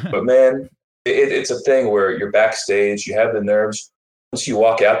 But man, it's a thing where you're backstage, you have the nerves. Once you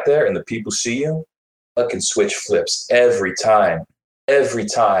walk out there and the people see you, fucking switch flips every time,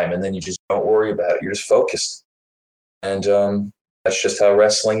 and then you just don't worry about it. You're just focused. And that's just how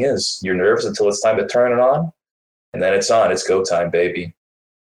wrestling is. You're nervous until it's time to turn it on, and then it's on. It's go time, baby.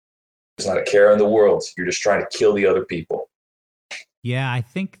 There's not a care in the world. You're just trying to kill the other people. Yeah, I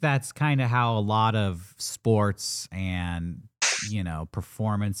think that's kind of how a lot of sports and,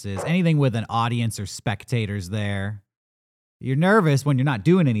 performances, anything with an audience or spectators there, you're nervous when you're not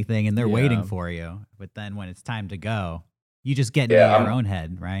doing anything and they're waiting for you. But then when it's time to go, you just get in your own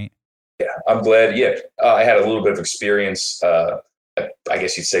head, right? Yeah, I'm glad. Yeah, I had a little bit of experience, I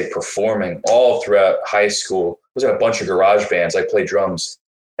guess you'd say, performing all throughout high school. I was in a bunch of garage bands. I played drums.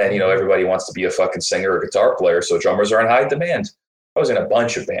 And, everybody wants to be a fucking singer or guitar player, so drummers are in high demand. I was in a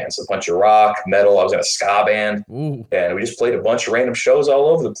bunch of bands, a bunch of rock, metal. I was in a ska band. Ooh. And we just played a bunch of random shows all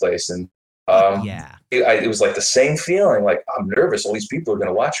over the place. And Yeah. It was like the same feeling. Like, I'm nervous. All these people are going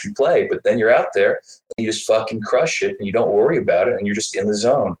to watch me play, but then you're out there and you just fucking crush it and you don't worry about it and you're just in the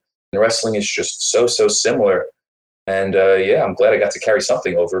zone. And wrestling is just so similar. And yeah, I'm glad I got to carry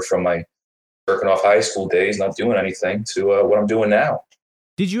something over from my working off high school days, not doing anything, to what I'm doing now.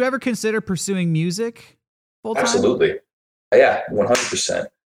 Did you ever consider pursuing music full time? Absolutely. Yeah, 100%.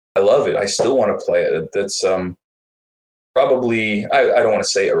 I love it. I still want to play it. That's probably, I don't want to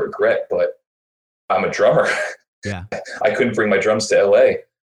say a regret, but I'm a drummer. Yeah. I couldn't bring my drums to LA.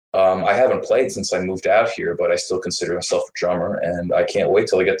 I haven't played since I moved out here, but I still consider myself a drummer, and I can't wait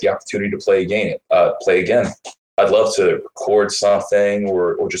till I get the opportunity to play again. I'd love to record something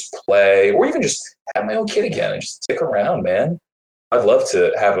or just play, or even just have my own kit again and just stick around, man. I'd love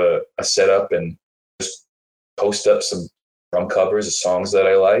to have a setup and just post up some drum covers of songs that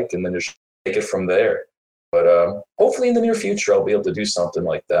I like and then just take it from there. But hopefully in the near future, I'll be able to do something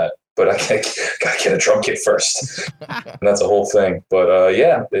like that. But I gotta get a drum kit first. And that's a whole thing. But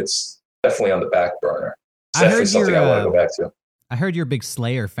yeah, it's definitely on the back burner. It's definitely something I want to go back to. I heard you're a big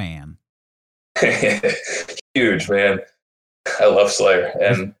Slayer fan. Huge, man. I love Slayer.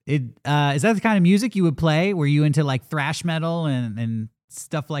 And is that the kind of music you would play? Were you into like thrash metal and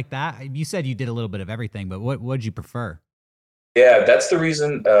stuff like that? You said you did a little bit of everything, but what would you prefer? Yeah, that's the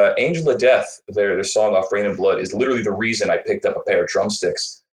reason. Angel of Death, their song off Rain and Blood, is literally the reason I picked up a pair of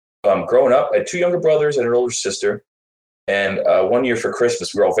drumsticks. Growing up, I had two younger brothers and an older sister. And one year for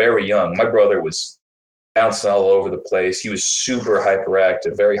Christmas, we were all very young. My brother was bouncing all over the place. He was super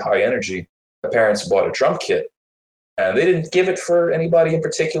hyperactive, very high energy. My parents bought a drum kit. And they didn't give it for anybody in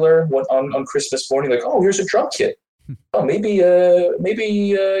particular on Christmas morning. Like, oh, here's a drum kit. Oh, maybe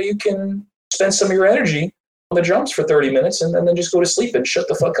you can spend some of your energy on the drums for 30 minutes and then just go to sleep and shut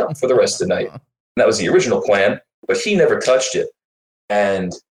the fuck up for the rest of the night. And that was the original plan, but he never touched it.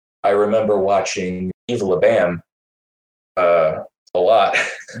 And I remember watching Viva La Bam a lot,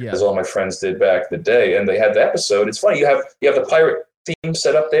 as all my friends did back in the day. And they had the episode. It's funny, you have the pirate theme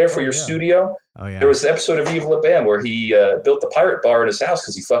set up there for your studio. Oh, yeah. There was an episode of Viva La Bam where he built the pirate bar in his house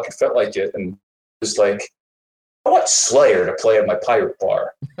because he fucking felt like it and was like, I want Slayer to play at my pirate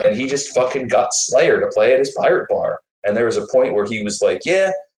bar. And he just fucking got Slayer to play at his pirate bar. And there was a point where he was like,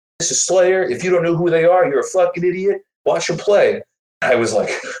 yeah, this is Slayer. If you don't know who they are, you're a fucking idiot. Watch them play. I was like,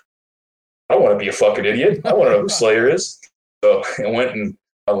 I don't want to be a fucking idiot. I want to know who Slayer is. So I went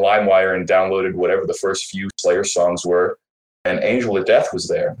on LimeWire and downloaded whatever the first few Slayer songs were. And Angel of Death was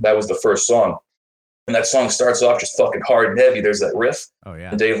there. That was the first song. And that song starts off just fucking hard and heavy. There's that riff. Oh,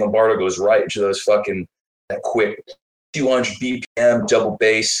 yeah. And Dave Lombardo goes right into those fucking, that quick 200 BPM double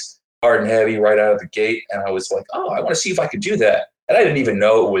bass, hard and heavy right out of the gate. And I was like, oh, I want to see if I could do that. And I didn't even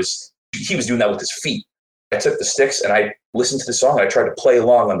know he was doing that with his feet. I took the sticks and I listened to the song and I tried to play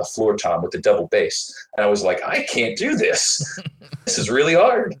along on the floor tom with the double bass. And I was like, I can't do this. This is really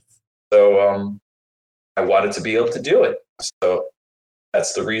hard. So I wanted to be able to do it. So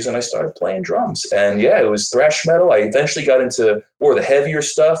that's the reason I started playing drums. And yeah, it was thrash metal. I eventually got into more of the heavier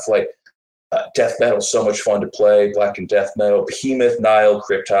stuff, like death metal, so much fun to play, black and death metal, Behemoth, Nile,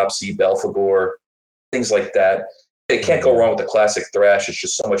 Cryptopsy, Belphegor, things like that. They can't go wrong with the classic thrash. It's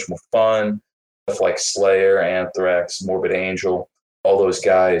just so much more fun. Stuff like Slayer, Anthrax, Morbid Angel, all those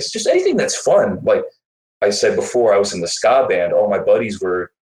guys. Just anything that's fun. Like I said before, I was in the ska band. All my buddies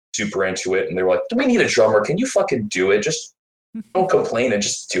were super into it. And they were like, do we need a drummer? Can you fucking do it? Just don't complain and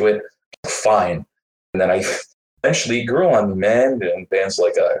just do it. Fine. And then I eventually grew on me, man. And bands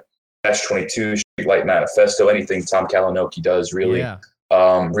like Catch-22, Streetlight Manifesto, anything Tom Kalinowski does, really. Yeah.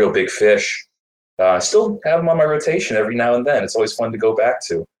 Real Big Fish. I still have them on my rotation every now and then. It's always fun to go back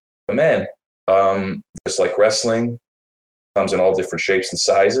to. But man, just like wrestling, comes in all different shapes and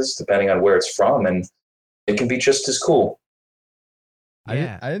sizes, depending on where it's from. And it can be just as cool.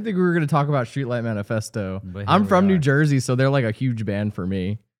 Yeah. I didn't think we were going to talk about Streetlight Manifesto. But I'm from New Jersey, so they're like a huge band for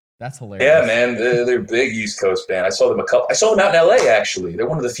me. That's hilarious. Yeah, man, they're a big East Coast band. I saw them out in LA, actually. They're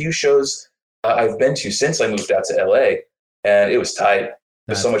one of the few shows I've been to since I moved out to LA, and it was tight. It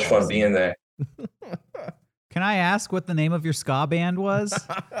was so much fun being there. Can I ask what the name of your ska band was?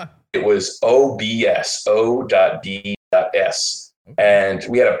 It was OBS, O.B.S. And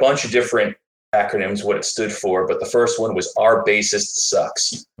we had a bunch of different acronyms, what it stood for, but the first one was Our Bassist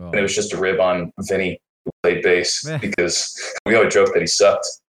Sucks. Oh. And it was just a rib on Vinny, who played bass, because we always joked that he sucked,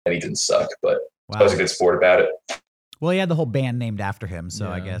 and he didn't suck, but I was a good sport about it. Well, he had the whole band named after him, so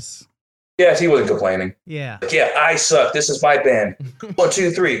I guess. Yeah, he wasn't complaining. Yeah. Like, yeah, I suck. This is my band. 1,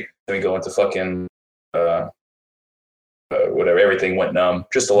 2, 3. Then we go into fucking whatever. Everything went numb.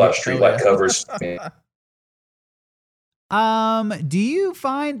 Just a lot of Streetlight covers. Do you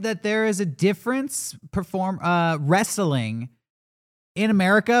find that there is a difference wrestling in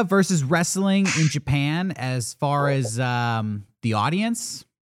America versus wrestling in Japan as far as the audience?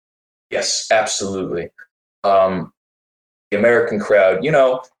 Yes, absolutely. The American crowd, in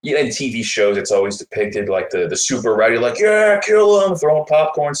TV shows, it's always depicted like the super rowdy, like, yeah, kill them, throwing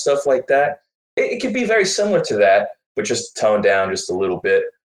popcorn, stuff like that. It could be very similar to that, but just toned down just a little bit.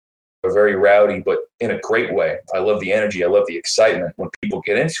 They're very rowdy, but in a great way. I love the energy. I love the excitement when people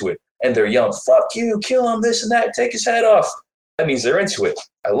get into it and they're yelling, fuck you, kill him, this and that, take his head off. That means they're into it.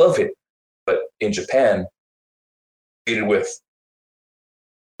 I love it. But in Japan, treated with,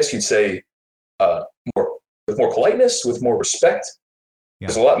 I guess you'd say, with more politeness, with more respect. Yeah.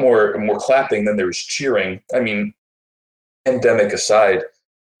 There's a lot more clapping than there is cheering. I mean, pandemic aside,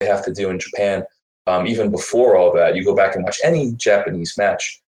 they have to do in Japan. Even before all that, you go back and watch any Japanese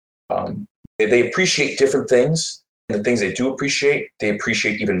match. They appreciate different things, and the things they do appreciate, they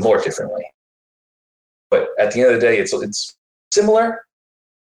appreciate even more differently. But at the end of the day, it's similar,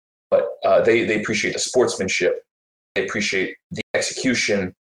 but they appreciate the sportsmanship, they appreciate the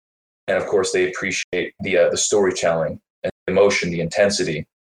execution, and of course, they appreciate the storytelling and the emotion, the intensity,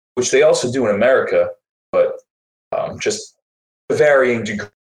 which they also do in America, but just a varying degree,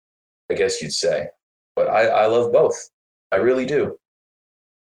 I guess you'd say. But I love both. I really do.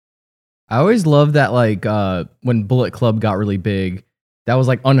 I always loved that, like, when Bullet Club got really big, that was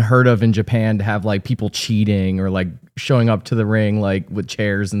like unheard of in Japan to have like people cheating or like showing up to the ring like with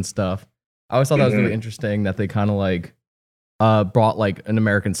chairs and stuff. I always thought that was really interesting that they kind of like brought like an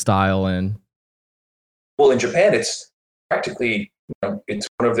American style in. Well, in Japan, it's practically, it's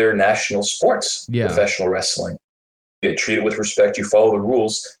one of their national sports, professional wrestling. You get treated with respect, you follow the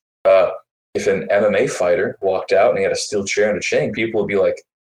rules. If an MMA fighter walked out and he had a steel chair and a chain, people would be like,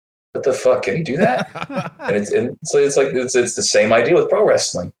 what the fuck? Can he do that? and it's the same idea with pro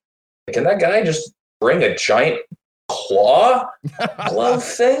wrestling. Can that guy just bring a giant glove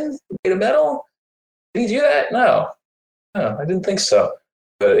thing made of metal? Can he do that? No, I didn't think so.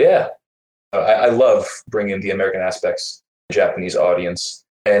 But yeah, I love bringing the American aspects to the Japanese audience,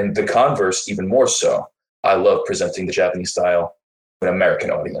 and the converse even more so. I love presenting the Japanese style to an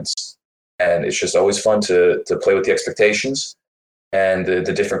American audience, and it's just always fun to play with the expectations and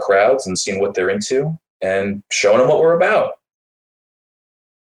the different crowds and seeing what they're into and showing them what we're about.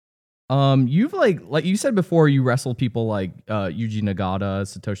 You've like you said before, you wrestled people like Yuji Nagata,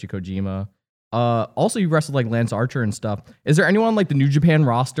 Satoshi Kojima. Also you wrestled like Lance Archer and stuff. Is there anyone like the New Japan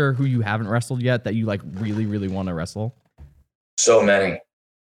roster who you haven't wrestled yet that you like really, really want to wrestle? So many.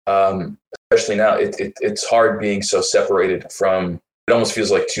 Especially now, it's hard being so separated from. It almost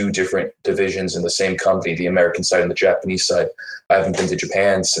feels like two different divisions in the same company, the American side and the Japanese side. I haven't been to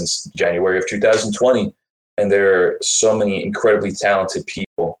Japan since January of 2020, and there are so many incredibly talented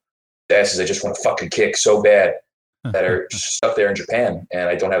people, the asses I just want to fucking kick so bad, that are just stuck there in Japan, and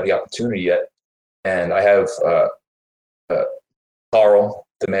I don't have the opportunity yet. And I have Carl,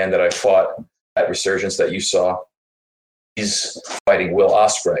 the man that I fought at Resurgence that you saw. He's fighting Will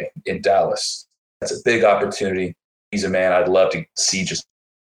Ospreay in Dallas. That's a big opportunity. He's a man I'd love to see just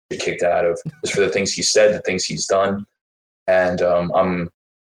get kicked out of, just for the things he said, the things he's done. And I'm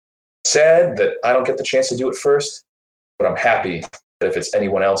sad that I don't get the chance to do it first, but I'm happy that if it's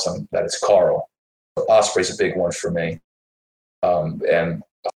anyone else, that it's Carl. But Ospreay's a big one for me. And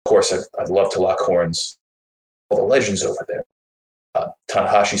of course, I'd love to lock horns. All the legends over there.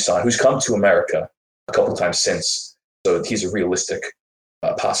 Tanahashi-san, who's come to America a couple times since, so he's a realistic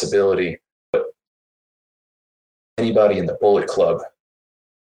possibility. Anybody in the Bullet Club,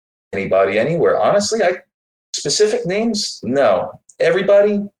 anybody anywhere. Honestly, specific names, no.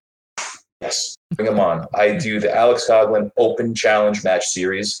 Everybody, yes, bring them on. I do the Alex Coughlin Open Challenge Match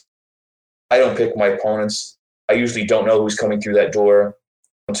Series. I don't pick my opponents. I usually don't know who's coming through that door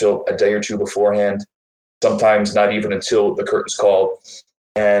until a day or two beforehand. Sometimes not even until the curtain's called.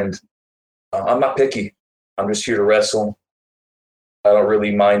 And I'm not picky. I'm just here to wrestle. I don't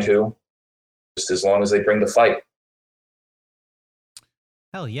really mind who, just as long as they bring the fight.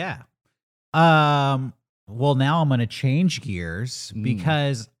 Hell yeah. Well, now I'm going to change gears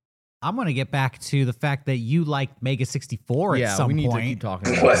because I'm going to get back to the fact that you like Mega 64 at some point. Yeah, we need to keep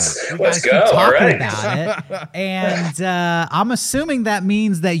talking about it. Let's go. All right. About it. And I'm assuming that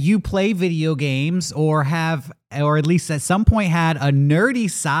means that you play video games or at least at some point had a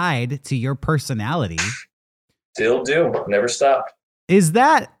nerdy side to your personality. Still do. Never stopped. Is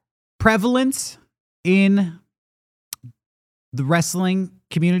that prevalent in the wrestling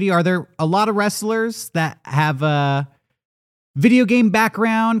community? Are there a lot of wrestlers that have video game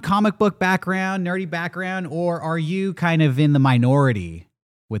background, comic book background, nerdy background, or are you kind of in the minority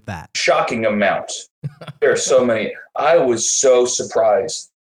with that? Shocking amount. There are so many. I was so surprised.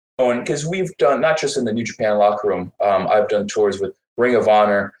 Because we've done, not just in the New Japan locker room, I've done tours with Ring of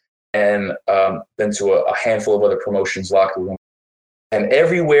Honor and been to a handful of other promotions locker room. And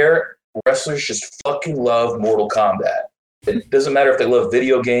everywhere, wrestlers just fucking love Mortal Kombat. It doesn't matter if they love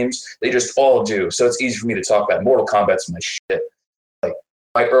video games, they just all do. So it's easy for me to talk about. Mortal Kombat's my shit. Like,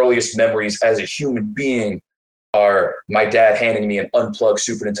 my earliest memories as a human being are my dad handing me an unplugged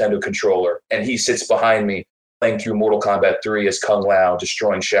Super Nintendo controller, and he sits behind me playing through Mortal Kombat 3 as Kung Lao,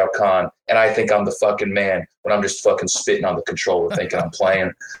 destroying Shao Kahn. And I think I'm the fucking man when I'm just fucking spitting on the controller thinking I'm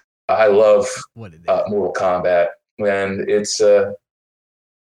playing. I love Mortal Kombat. And it's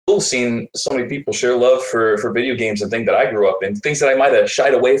cool seeing so many people share love for video games and things that I grew up in, things that I might have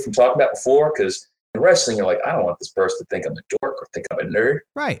shied away from talking about before, because in wrestling, you're like, I don't want this person to think I'm a dork or think I'm a nerd.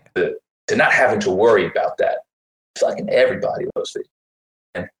 Right. To not having to worry about that. Fucking everybody loves it.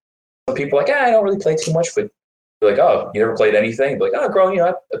 And some people are like, I don't really play too much, but you're like, oh, you never played anything? You're like, oh, growing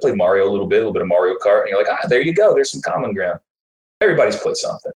up, I played Mario a little bit of Mario Kart. And you're like, there you go. There's some common ground. Everybody's played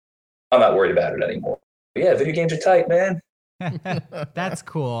something. I'm not worried about it anymore. But yeah, video games are tight, man. That's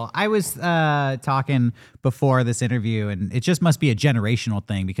cool. I was talking before this interview, and it just must be a generational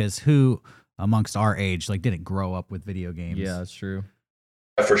thing, because who amongst our age didn't grow up with video games? Yeah, that's true.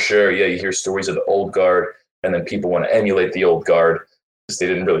 For sure. Yeah, you hear stories of the old guard, and then people want to emulate the old guard because they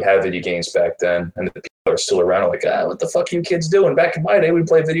didn't really have video games back then. And the people are still around are like, what the fuck are you kids doing? Back in my day, we'd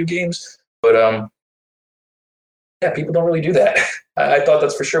play video games. But yeah, people don't really do that. I thought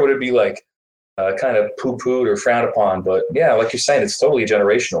that's for sure what it'd be like, kind of poo-pooed or frowned upon. But yeah, like you're saying, it's totally a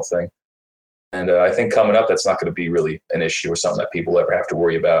generational thing. And I think coming up, that's not going to be really an issue or something that people ever have to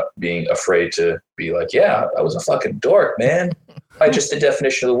worry about, being afraid to be like, yeah, I was a fucking dork, man. By just the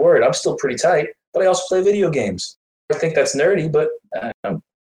definition of the word, I'm still pretty tight, but I also play video games. I think that's nerdy, but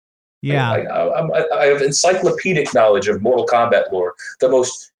yeah, I have encyclopedic knowledge of Mortal Kombat lore, the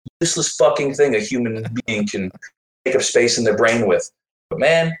most useless fucking thing a human being can take up space in their brain with. But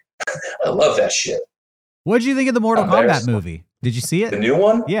man, I love that shit. What did you think of the Mortal Kombat movie? Did you see it? The new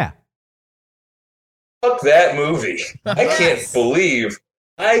one? Yeah. Fuck that movie. I can't believe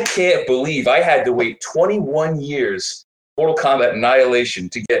I had to wait 21 years, Mortal Kombat Annihilation,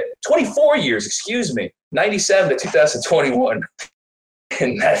 to get 24 years, 97 to 2021.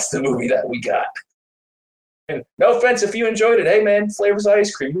 And that's the movie that we got. And no offense if you enjoyed it. Hey, man, flavors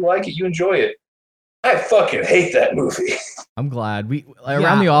ice cream. You like it, you enjoy it. I fucking hate that movie. I'm glad.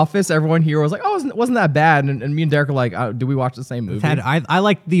 Around the office, everyone here was like, oh, it wasn't that bad. And me and Derek are like, did we watch the same movie? I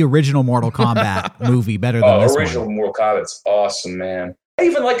like the original Mortal Kombat movie better than this one. Original Mortal Kombat's awesome, man. I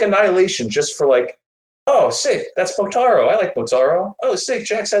even like Annihilation just for like, oh, sick, that's Motaro. I like Motaro. Oh, sick,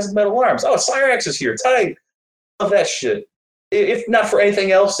 Jax has metal arms. Oh, Cyrax is here. Tight. Love that shit. If not for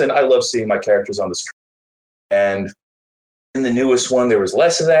anything else, then I love seeing my characters on the screen. And in the newest one, there was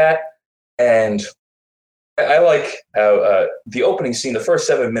less of that. And I like how the opening scene, the first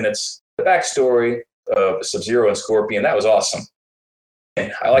 7 minutes, the backstory of Sub-Zero and Scorpion, that was awesome.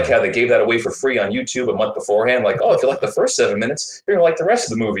 And I like how they gave that away for free on YouTube a month beforehand. Like, oh, if you like the first 7 minutes, you're going to like the rest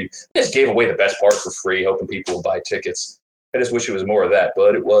of the movie. They just gave away the best part for free, hoping people would buy tickets. I just wish it was more of that,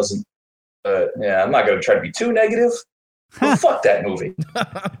 but it wasn't. Yeah, I'm not going to try to be too negative. Fuck that movie.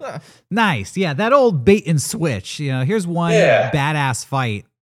 Nice. Yeah, that old bait and switch. Here's one badass fight.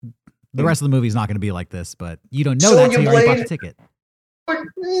 The rest of the movie is not going to be like this, but you don't know that until you already bought the ticket. Would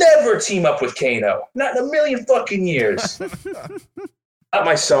never team up with Kano. Not in a million fucking years. Not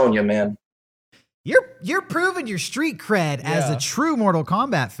my Sonya, man. You're proving your street cred as a true Mortal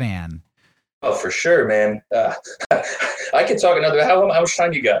Kombat fan. Oh, for sure, man. I can talk another. How much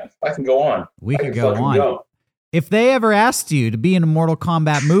time you got? I can go on. We could go on. If they ever asked you to be in a Mortal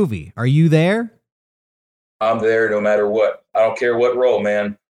Kombat movie, are you there? I'm there no matter what. I don't care what role,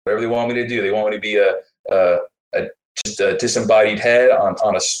 man. Whatever they want me to do. They want me to be just a disembodied head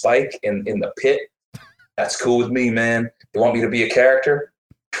on a spike in the pit. That's cool with me, man. They want me to be a character?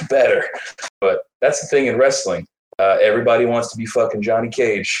 Better. But that's the thing in wrestling. Everybody wants to be fucking Johnny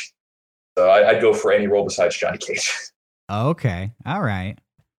Cage. So I'd go for any role besides Johnny Cage. Okay. All right.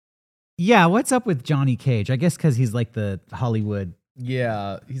 Yeah, what's up with Johnny Cage? I guess because he's like the Hollywood.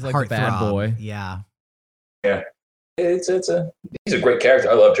 Yeah, he's like a bad boy. Yeah. Yeah. He's a great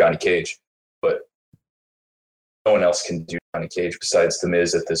character. I love Johnny Cage, but no one else can do Johnny Cage besides The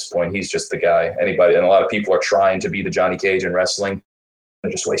Miz at this point. He's just the guy. Anybody, and a lot of people are trying to be the Johnny Cage in wrestling.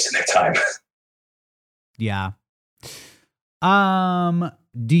 They're just wasting their time. Yeah.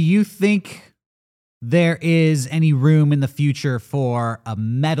 Do you think there is any room in the future for a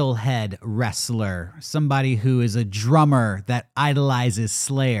metalhead wrestler, somebody who is a drummer that idolizes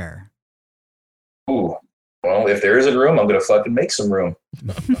Slayer. Ooh, well, if there isn't room, I'm gonna fucking make some room.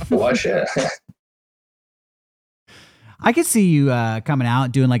 Watch it. I could see you coming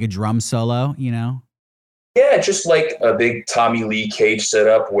out doing like a drum solo, Yeah, just like a big Tommy Lee cage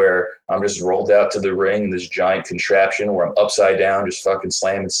setup where I'm just rolled out to the ring in this giant contraption where I'm upside down, just fucking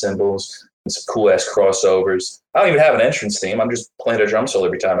slamming cymbals and some cool ass crossovers. I don't even have an entrance theme. I'm just playing a drum solo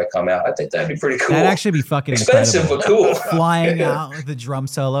every time I come out. I think that'd be pretty cool. That'd actually be fucking expensive, incredible. but cool. Flying out with the drum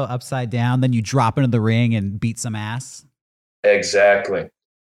solo upside down, then you drop into the ring and beat some ass. Exactly.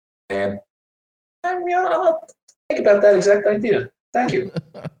 And I'll think about that exact idea. Thank you.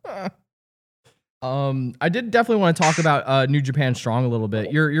 I did definitely want to talk about New Japan Strong a little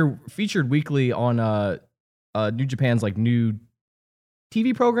bit. You're featured weekly on New Japan's like new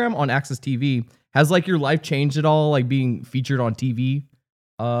TV program on Access TV. Has like your life changed at all, like being featured on TV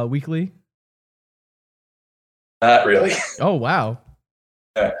weekly? Not really. Oh wow.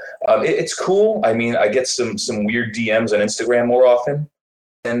 It's cool. I mean, I get some weird DMs on Instagram more often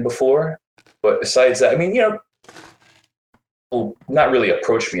than before. But besides that, I mean, people not really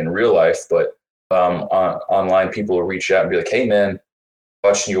approach me in real life, but online people will reach out and be like, "Hey, man,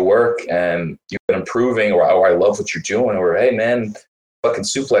 watching your work and you've been improving," or "I love what you're doing," or "Hey, man, fucking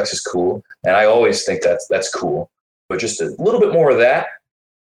suplex is cool." And I always think that's cool. But just a little bit more of that.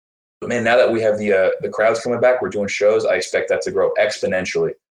 But man, now that we have the crowds coming back, we're doing shows. I expect that to grow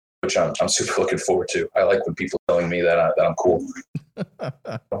exponentially, which I'm super looking forward to. I like when people telling me that I'm cool.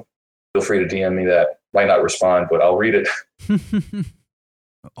 Feel free to DM me that. Might not respond, but I'll read it.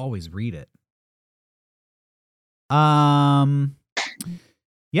 Always read it.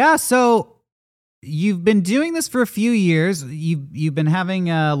 Yeah, so you've been doing this for a few years. You've been having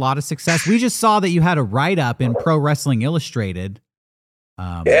a lot of success. We just saw that you had a write-up in Pro Wrestling Illustrated.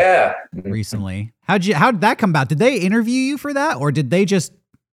 Yeah. Recently. How did that come about? Did they interview you for that, or did they just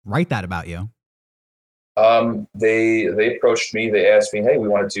write that about you? They approached me. They asked me, "Hey, we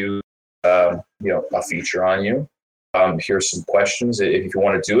want to do a feature on you. Here's some questions. If you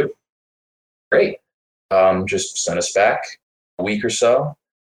want to do it, great. Just send us back a week or so,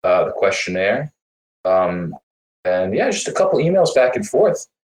 the questionnaire. And yeah, just a couple emails back and forth.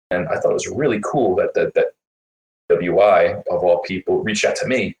 And I thought it was really cool that WI of all people reached out to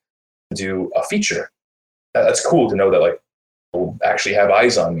me to do a feature. That's cool to know that like people actually have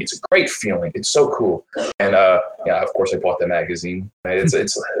eyes on me. It's a great feeling. It's so cool. And yeah, of course I bought the magazine. It's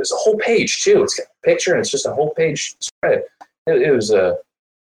a whole page too. It's got a picture and it's just a whole page spread. It was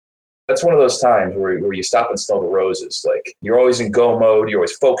that's one of those times where you stop and smell the roses. Like you're always in go mode. You're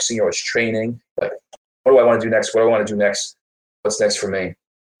always focusing. You're always training. Like, what do I want to do next? What do I want to do next? What's next for me?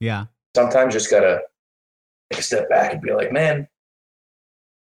 Yeah. Sometimes you just gotta take a step back and be like, man,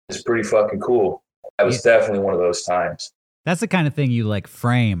 it's pretty fucking cool. That was definitely one of those times. That's the kind of thing you like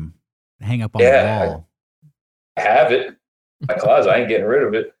frame, hang up on the wall. I have it in my closet. I ain't getting rid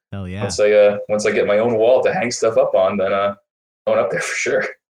of it. Hell yeah. Once I get my own wall to hang stuff up on, then going up there for sure.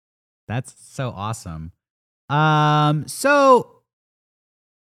 That's so awesome. So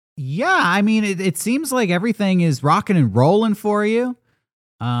yeah, I mean, it seems like everything is rocking and rolling for you.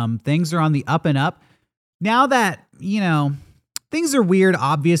 Things are on the up and up. Now that, things are weird,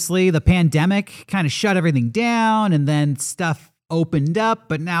 obviously. The pandemic kind of shut everything down and then stuff opened up,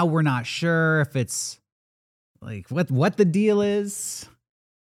 but now we're not sure if it's like what the deal is.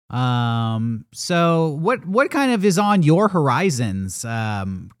 So what kind of is on your horizons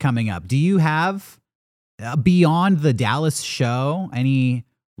coming up? Do you have beyond the Dallas show any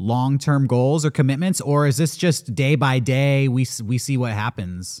long-term goals or commitments, or is this just day by day we see what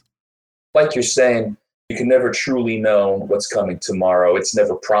happens? Like you're saying, you can never truly know what's coming tomorrow. It's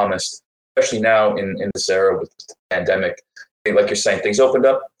never promised, especially now in this era with the pandemic. Like you're saying, things opened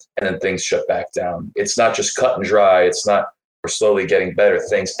up and then things shut back down. It's not just cut and dry. It's not we're slowly getting better.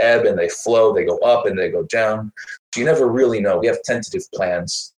 Things ebb and they flow. They go up and they go down. So you never really know. We have tentative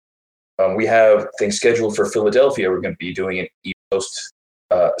plans. We have things scheduled for Philadelphia. We're going to be doing an East Coast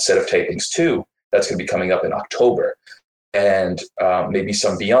set of tapings too. That's going to be coming up in October. And maybe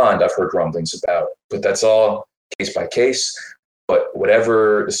some beyond I've heard rumblings about. But that's all case by case. But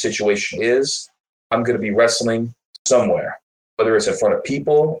whatever the situation is, I'm going to be wrestling somewhere. Whether it's in front of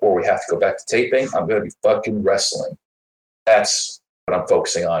people or we have to go back to taping, I'm going to be fucking wrestling. That's what I'm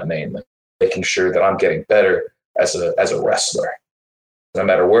focusing on mainly. Making sure that I'm getting better as a wrestler. No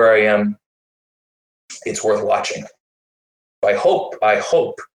matter where I am, it's worth watching. I hope,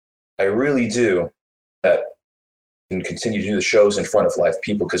 I really do, that and continue to do the shows in front of live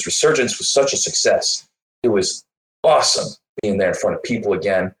people, because Resurgence was such a success. It was awesome being there in front of people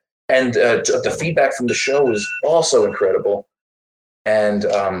again. And the feedback from the show was also incredible. And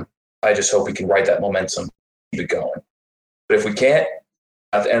I just hope we can ride that momentum, keep it going. But if we can't,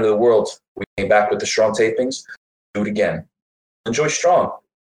 at the end of the world, we came back with the Strong tapings, do it again. Enjoy Strong.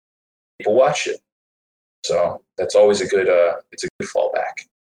 People watch it. So that's always it's a good fallback.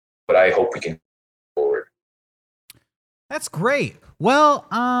 But I hope we can move forward. That's great. Well,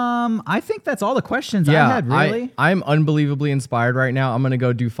 I think that's all the questions I had, really. I'm unbelievably inspired right now. I'm going to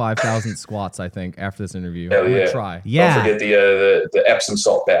go do 5,000 squats, I think, after this interview. Hell I'm going yeah. to try. Yeah. Don't forget the Epsom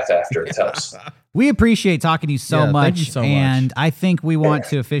salt bath after. It helps. We appreciate talking to you so much. Thank you so and much. I think we want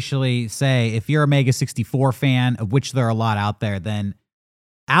to officially say, if you're a Mega 64 fan, of which there are a lot out there, then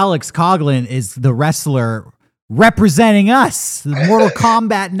Alex Coughlin is the wrestler representing us. The Mortal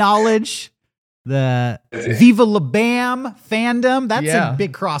Kombat knowledge, the Viva La Bam fandom. That's a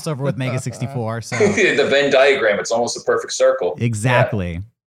big crossover with Mega 64. So The Venn diagram, it's almost a perfect circle. exactly. Yeah.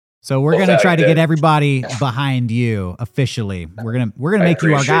 So we're going to try to get everybody behind you officially. We're going to make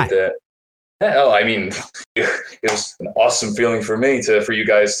you our guy. That. Hell, I mean, it was an awesome feeling for me for you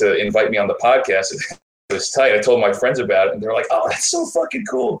guys to invite me on the podcast. It was tight. I told my friends about it, and they're like, "Oh, that's so fucking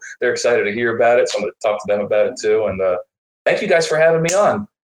cool." They're excited to hear about it, so I'm going to talk to them about it too. And thank you guys for having me on.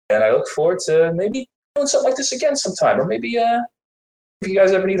 And I look forward to maybe doing something like this again sometime, or maybe if you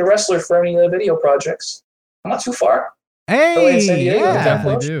guys ever need a wrestler for any video projects, I'm not too far. Hey, yeah,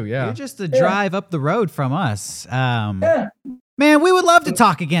 definitely do. Yeah, you're just a drive up the road from us. Man, we would love to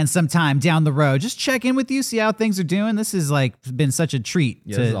talk again sometime down the road. Just check in with you, see how things are doing. This has been such a treat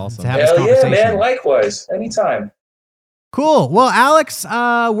to have this conversation. Yeah, man. Likewise. Anytime. Cool. Well, Alex,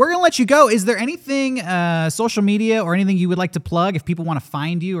 we're going to let you go. Is there anything, social media or anything you would like to plug if people want to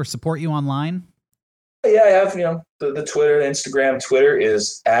find you or support you online? Yeah, I have, the Twitter, Instagram. Twitter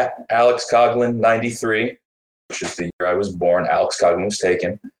is at Alex Coughlin 93, which is the year I was born. Alex Coughlin was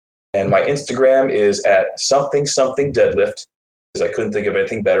taken. And my Instagram is at something deadlift, because I couldn't think of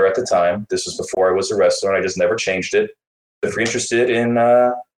anything better at the time. This was before I was a wrestler, and I just never changed it. If you're interested in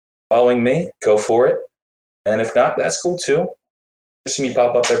following me, go for it. And if not, that's cool too. You see me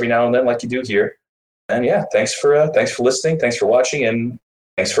pop up every now and then like you do here. And yeah, thanks for listening. Thanks for watching, and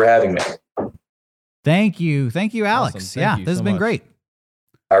thanks for having me. Thank you, Alex. Awesome. This has been great.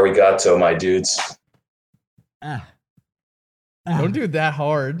 Arigato, my dudes. Don't do it that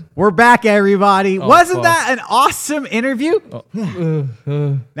hard. We're back, everybody. Wasn't fuck. that an awesome interview?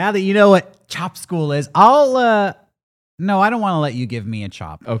 Now that you know what chop school is, no, I don't want to let you give me a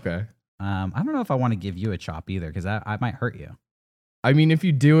chop. Okay. I don't know if I want to give you a chop either, because I might hurt you. I mean, if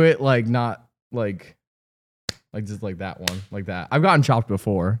you do it not just like that one, like that. I've gotten chopped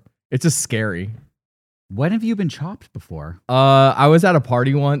before. It's just scary. When have you been chopped before? I was at a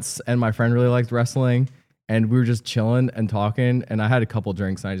party once, and my friend really liked wrestling, and we were just chilling and talking, and I had a couple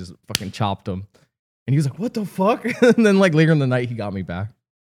drinks, and I just fucking chopped him. And he was like, "What the fuck?" And then later in the night, he got me back.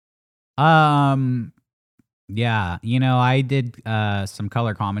 Yeah, I did some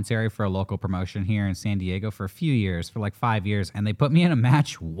color commentary for a local promotion here in San Diego for a few years, for like 5 years, and they put me in a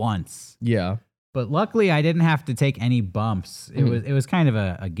match once. Yeah. But luckily, I didn't have to take any bumps. It was kind of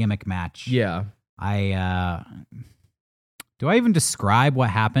a gimmick match. Yeah. Do I even describe what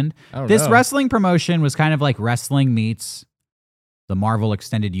happened? This wrestling promotion was kind of like wrestling meets the Marvel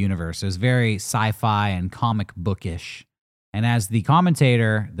Extended Universe. It was very sci-fi and comic bookish. And as the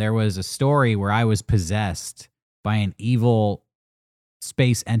commentator, there was a story where I was possessed by an evil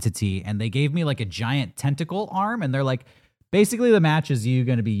space entity, and they gave me like a giant tentacle arm, and they're like, basically the match is you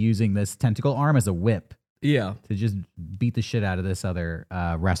going to be using this tentacle arm as a whip. Yeah. To just beat the shit out of this other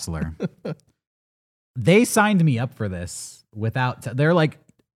wrestler. They signed me up for this they're like,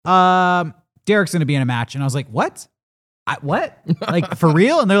 Derek's going to be in a match. And I was like, what? What? Like, for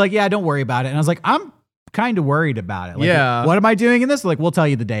real? And they're like, yeah, don't worry about it. And I was like, I'm kind of worried about it. Like, yeah. What am I doing in this? They're like, we'll tell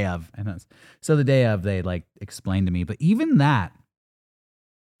you the day of. And so the day of, they like explained to me. But even that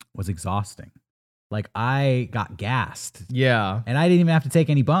was exhausting. Like, I got gassed. Yeah. And I didn't even have to take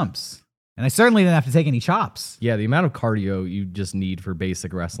any bumps. And I certainly didn't have to take any chops. Yeah, the amount of cardio you just need for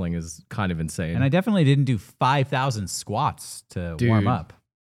basic wrestling is kind of insane. And I definitely didn't do 5,000 squats to warm up.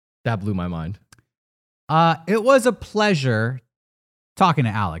 That blew my mind. It was a pleasure talking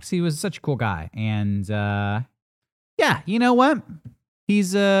to Alex. He was such a cool guy. And yeah, you know what?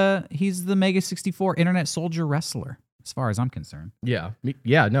 He's the Mega 64 Internet Soldier Wrestler, as far as I'm concerned. Yeah.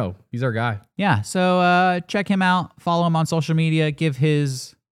 No, he's our guy. Yeah, so check him out. Follow him on social media. Give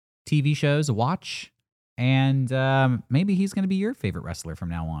his TV shows a watch. And maybe he's going to be your favorite wrestler from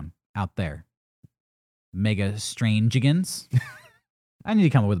now on out there. Mega Strangeigans. I need to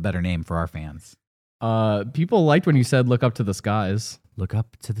come up with a better name for our fans. People liked when you said look up to the skies. Look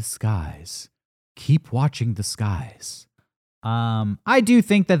up to the skies. Keep watching the skies. I do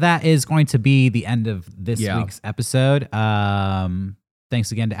think that is going to be the end of this week's episode.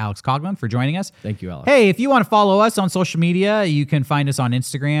 Thanks again to Alex Coughlin for joining us. Thank you, Alex. Hey, if you want to follow us on social media, you can find us on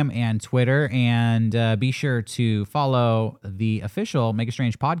Instagram and Twitter. And be sure to follow the official Mega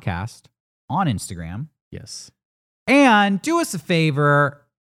Strange podcast on Instagram. Yes. And do us a favor,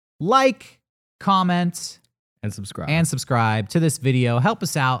 like, comment, and subscribe to this video. Help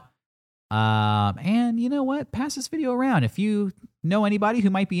us out. And you know what? Pass this video around. If you know anybody who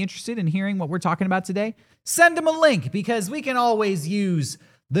might be interested in hearing what we're talking about today, send them a link, because we can always use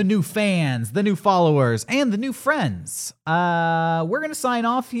the new fans, the new followers, and the new friends. We're going to sign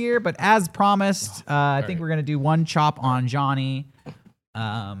off here, but as promised, I think we're going to do one chop on Johnny.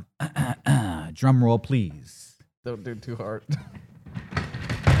 Drum roll, please. Don't do it too hard.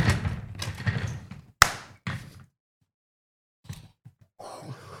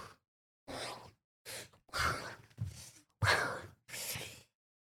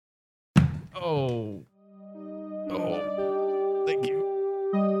 Oh.